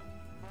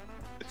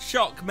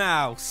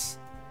 Shockmouths.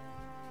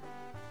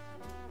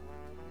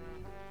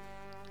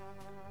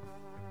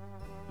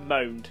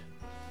 Moaned.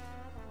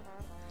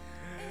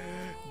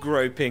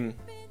 Groping.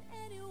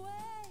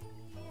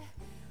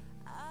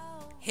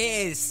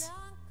 His.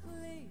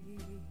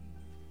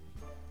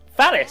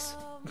 Phallus.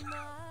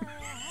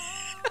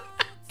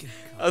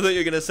 I thought you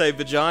were gonna say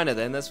vagina.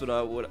 Then that's what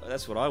I would.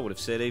 That's what I would have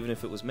said, even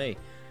if it was me.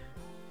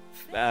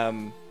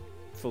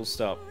 Full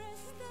stop.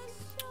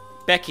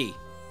 Becky.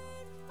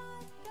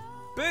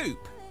 Boop.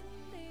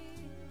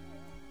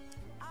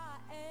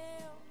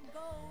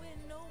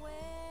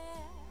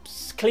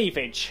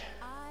 Cleavage.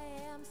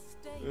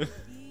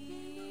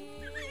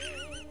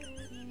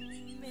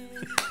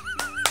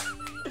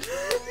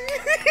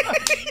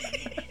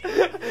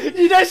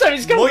 You know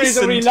something's coming when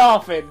you're really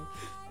laughing.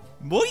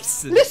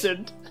 Moistened.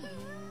 Listen.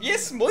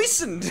 Yes,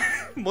 moistened.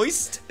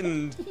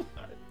 Moistened.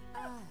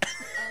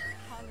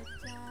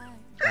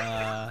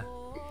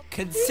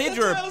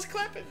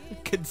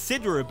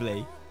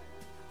 Considerably.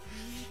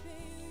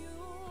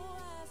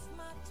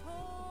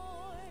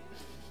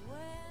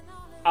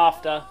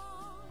 After.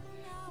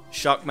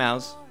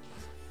 Shockmouths.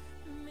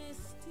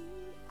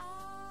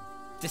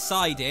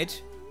 Decided.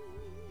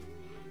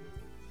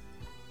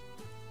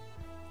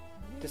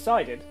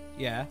 Decided.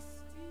 Yeah.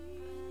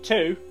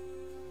 2.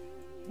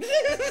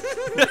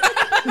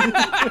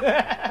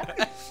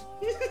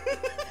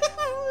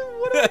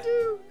 What do I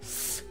do?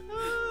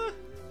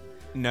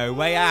 No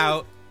way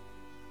out.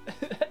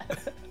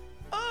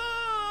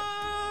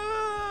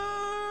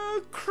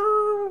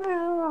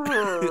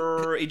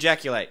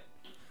 Ejaculate.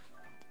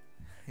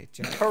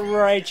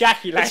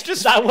 Ejaculate. It's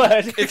just that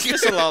word. It's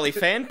just a lolly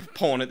fan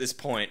porn at this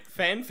point.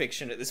 Fan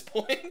fiction at this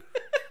point.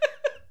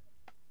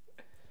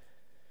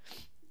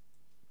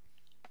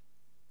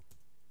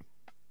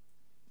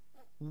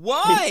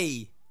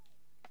 Why?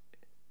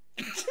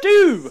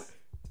 Do.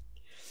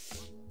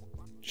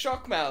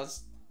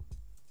 Shockmouths.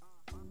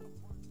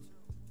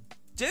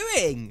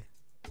 Doing.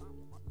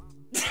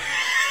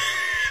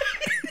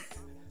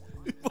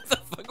 What the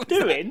fuck was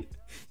Doing. that?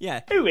 Yeah.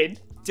 Doing.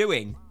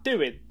 Doing.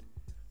 Doing.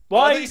 I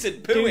Why thought you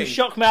said do pooing.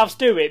 Shockmouths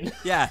doing?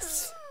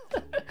 Yes.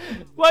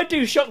 Why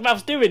do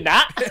Shockmouths doing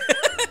that?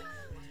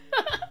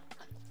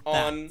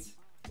 On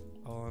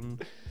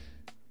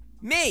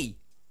me.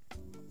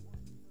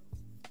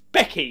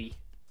 Becky.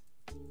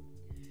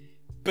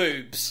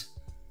 boobs.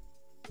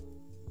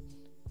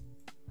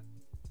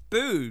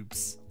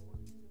 Boobs.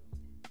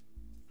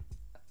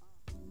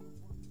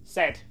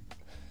 Said.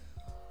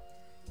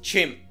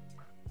 Chimp.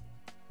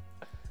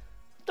 What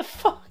the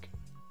fuck?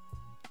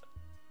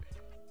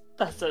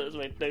 That doesn't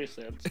make no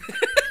sense.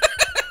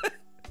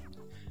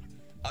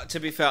 To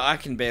be fair, I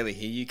can barely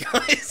hear you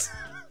guys.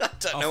 I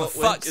don't know Oh, what for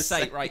we're fuck's just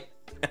sake, saying. right.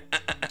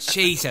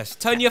 Jesus.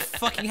 Turn your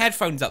fucking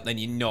headphones up then,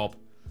 you knob.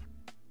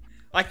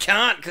 I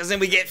can't, because then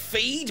we get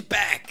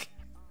feedback.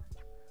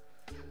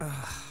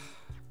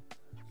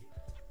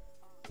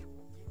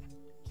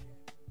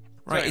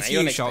 Right, it's your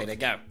you, next Shock. Peter,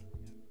 go.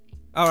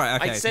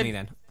 Alright, okay, I it's said- me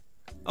then.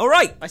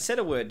 Alright! I said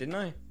a word, didn't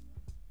I?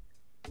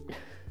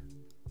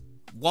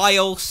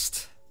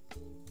 Whilst.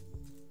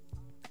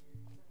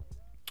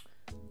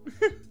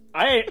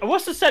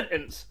 What's the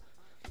sentence?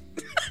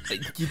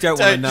 You don't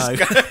want to know.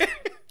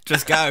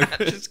 Just go. Just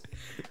go. Just-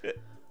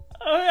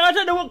 I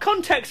don't know what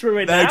context we're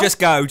in No, now. just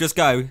go. Just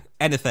go.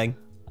 Anything.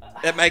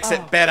 that makes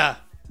it better.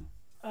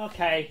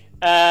 Okay.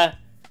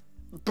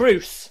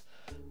 Bruce.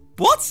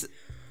 What?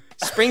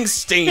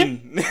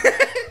 Springsteen.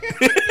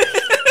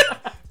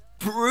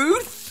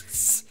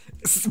 Brewths?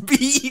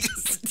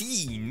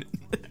 Speedsteen?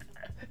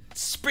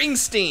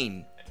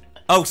 Springsteen.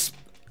 Oh, sorry.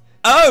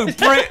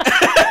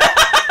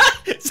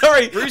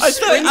 Bruce I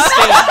Springsteen.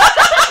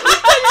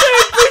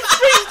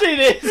 Springsteen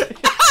is.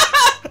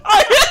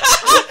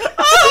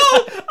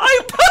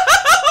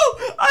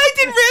 I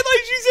didn't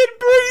realise you said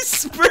Bruce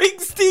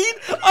Springsteen.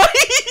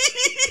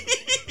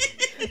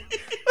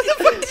 What the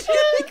fuck did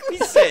you think we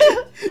said? Do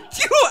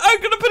you know what? I'm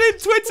going to put in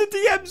Twitter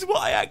DMs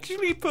what I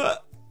actually put.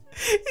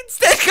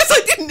 Instead, because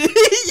I didn't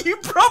hear you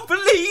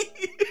properly.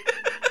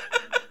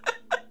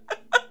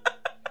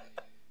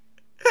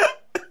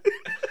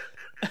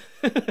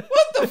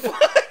 What the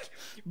fuck?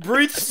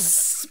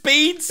 Bruce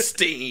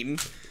Speedsteen.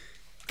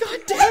 God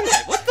damn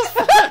it! What the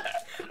fuck?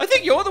 I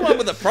think you're the one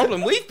with the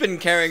problem. We've been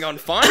carrying on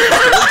fine for a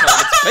long time.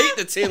 It's Pete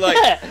that's here like,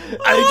 I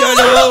don't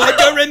know, I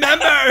don't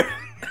remember.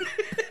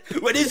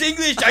 What is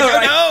English? I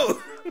don't know.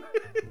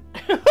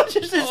 What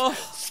is this? Oh,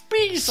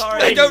 Speedsteen.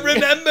 sorry. I don't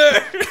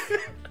remember.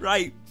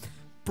 Right.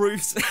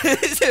 Bruce.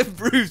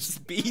 Bruce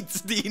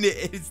Speedsteen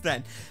it is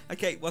then.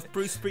 Okay, what's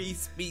Bruce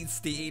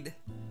Speedsteen?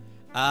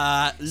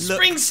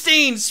 Look.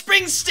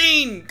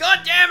 Springsteen. God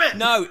damn it.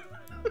 No,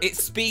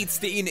 it's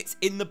Speedsteen. It's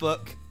in the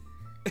book.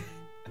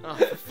 Oh,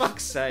 for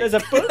fuck's sake. There's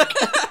a book.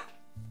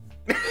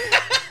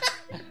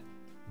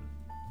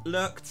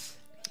 Looked.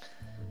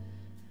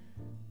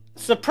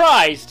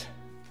 Surprised.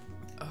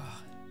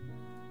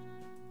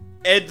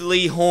 Ed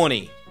Lee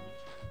Horny.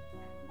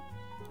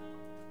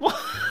 What?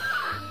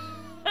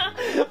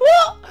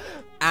 What?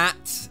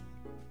 At.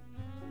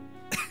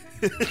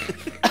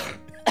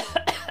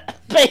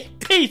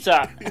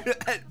 Peter.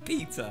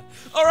 Peter.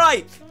 All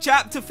right,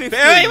 chapter 15.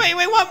 Wait,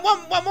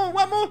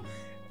 one more.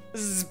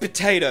 This is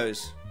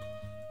potatoes.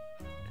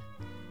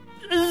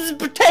 This is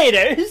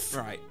potatoes.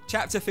 Right,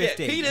 chapter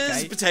 15. Yeah, Peter's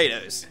okay?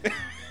 potatoes.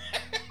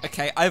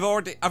 Okay, I've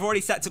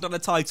already settled on a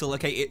title.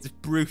 Okay, it's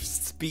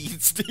Bruce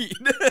Speedsteen.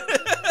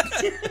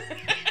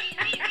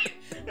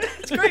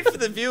 It's great for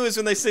the viewers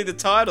when they see the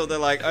title. They're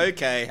like,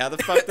 okay, how the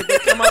fuck did they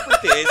come up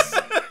with this?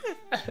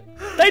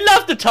 They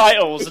love the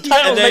titles. The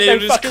titles And then make no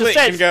it'll just fucking click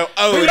sense. and go,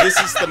 oh, this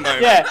is the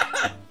moment.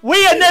 Yeah.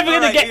 We are never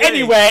going Alright, to get you ready?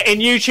 anywhere in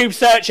YouTube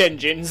search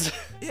engines.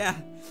 Yeah,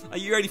 are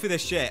you ready for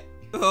this shit?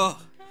 Oh.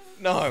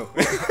 No.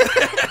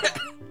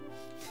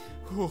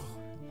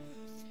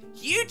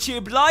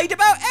 YouTube lied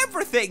about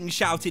everything,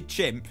 shouted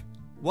Chimp.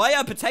 Why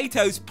are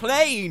potatoes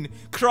plain?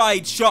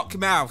 Cried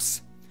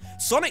Shockmouse.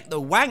 Sonic the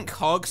Wank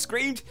Hog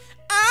screamed,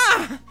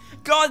 ah!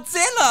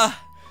 Godzilla!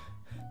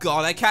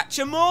 Gotta catch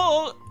 'em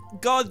all!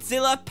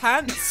 Godzilla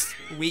pants!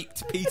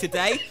 Weaked Peter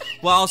Day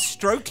while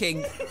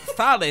stroking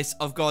phallus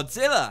of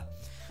Godzilla.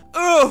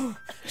 Oh!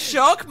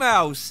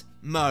 Shockmouse!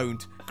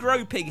 Moaned,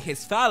 groping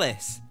his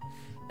phallus.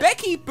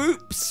 Becky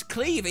Boop's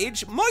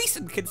cleavage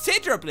moistened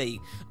considerably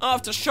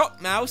after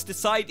Shockmouse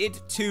decided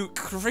to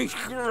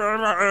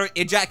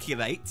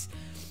ejaculate.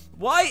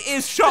 Why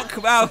is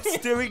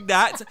Shockmouse doing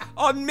that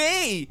on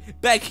me?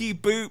 Becky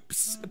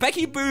Boob's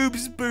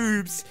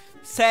boobs,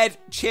 said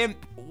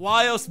Chimp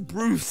whilst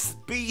Bruce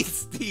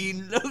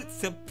Speedsteen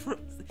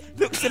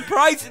looked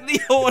surprisingly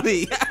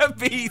horny at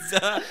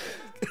Peter.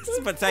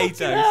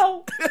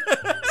 Potatoes.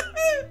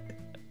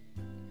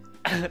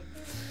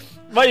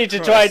 Might need to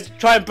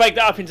try and break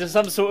that up into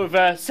some sort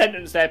of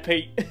sentence there,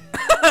 Pete.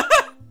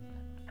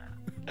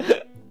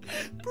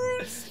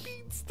 Bruce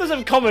Speedsteen. Put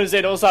some commas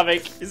in or something.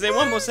 Is there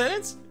one more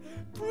sentence?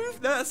 No,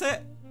 that's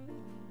it.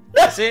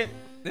 That's it.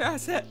 Yeah,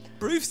 that's it.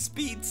 Bruce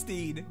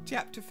Speedsteen,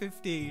 chapter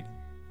 15.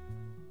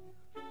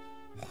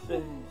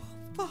 Oh,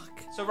 fuck.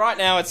 So right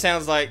now it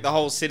sounds like the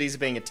whole city's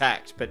being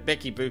attacked, but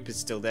Becky Boop is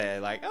still there,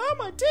 like, oh,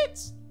 my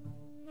tits.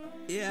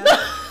 Yeah.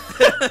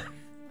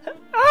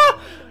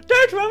 Ah,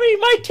 don't worry,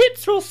 my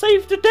tits will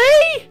save the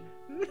day.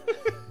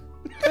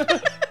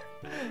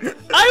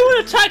 I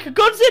will attack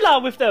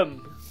Godzilla with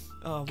them.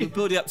 Oh, we're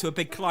building up to a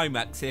big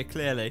climax here,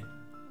 clearly.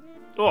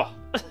 Oh.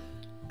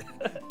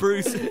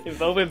 Bruce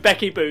Involving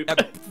Becky Boop.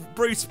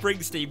 Bruce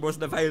Springsteen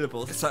wasn't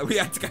available, so we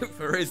had to go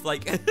for his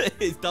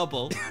his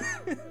double.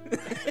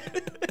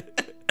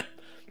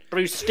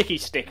 Bruce Sticky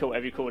Stick or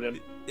whatever you call him.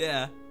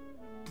 Yeah.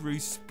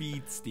 Bruce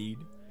Speedsteen.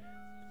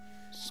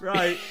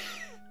 Right.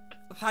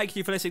 Thank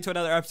you for listening to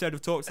another episode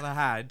of Talks That I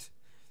Had.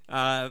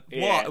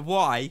 Yeah.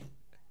 Why?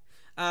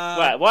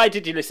 Right, why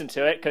did you listen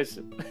to it? Because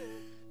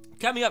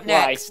Coming up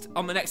Why? next,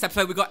 on the next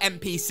episode, we've got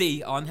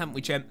NPC on, haven't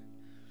we, Chimp?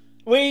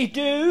 we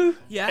do.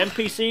 Yeah.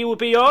 NPC will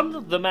be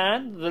on. The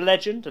man, the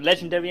legend, the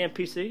legendary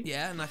NPC.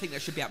 Yeah, and I think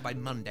that should be out by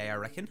Monday, I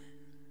reckon.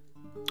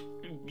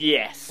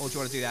 Yes. Or do you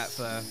want to do that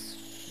for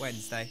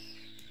Wednesday?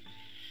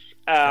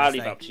 I'll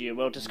leave it up to you.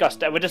 We'll discuss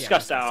that. We'll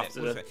discuss that that's after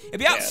it. We'll the. do it. It'll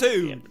be out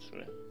soon.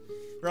 Yeah.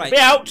 Right. It'll be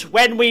out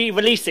when we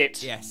release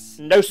it. Yes.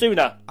 No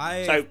sooner.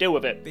 I've So deal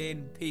with it.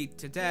 been Pete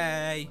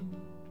today.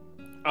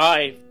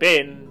 I've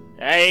been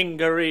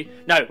angry.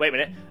 No, wait a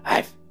minute.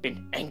 I've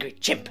been angry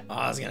Chimp. Oh,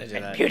 I was gonna do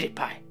And that.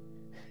 PewDiePie.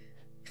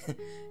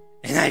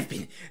 And I've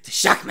been the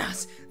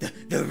Shockmouths,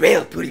 the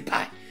real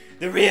PewDiePie,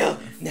 the real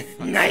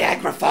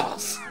Niagara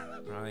Falls.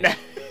 Right.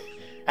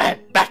 I'm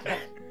Batman.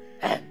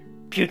 I'm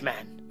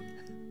Pewdman.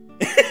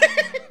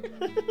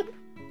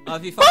 Oh,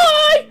 have you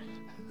Bye!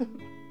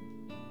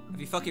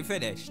 fucking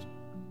finished?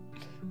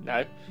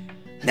 No.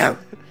 No.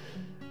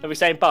 Are we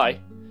saying bye?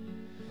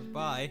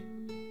 Bye.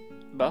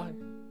 Bye.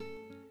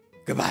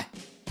 Goodbye.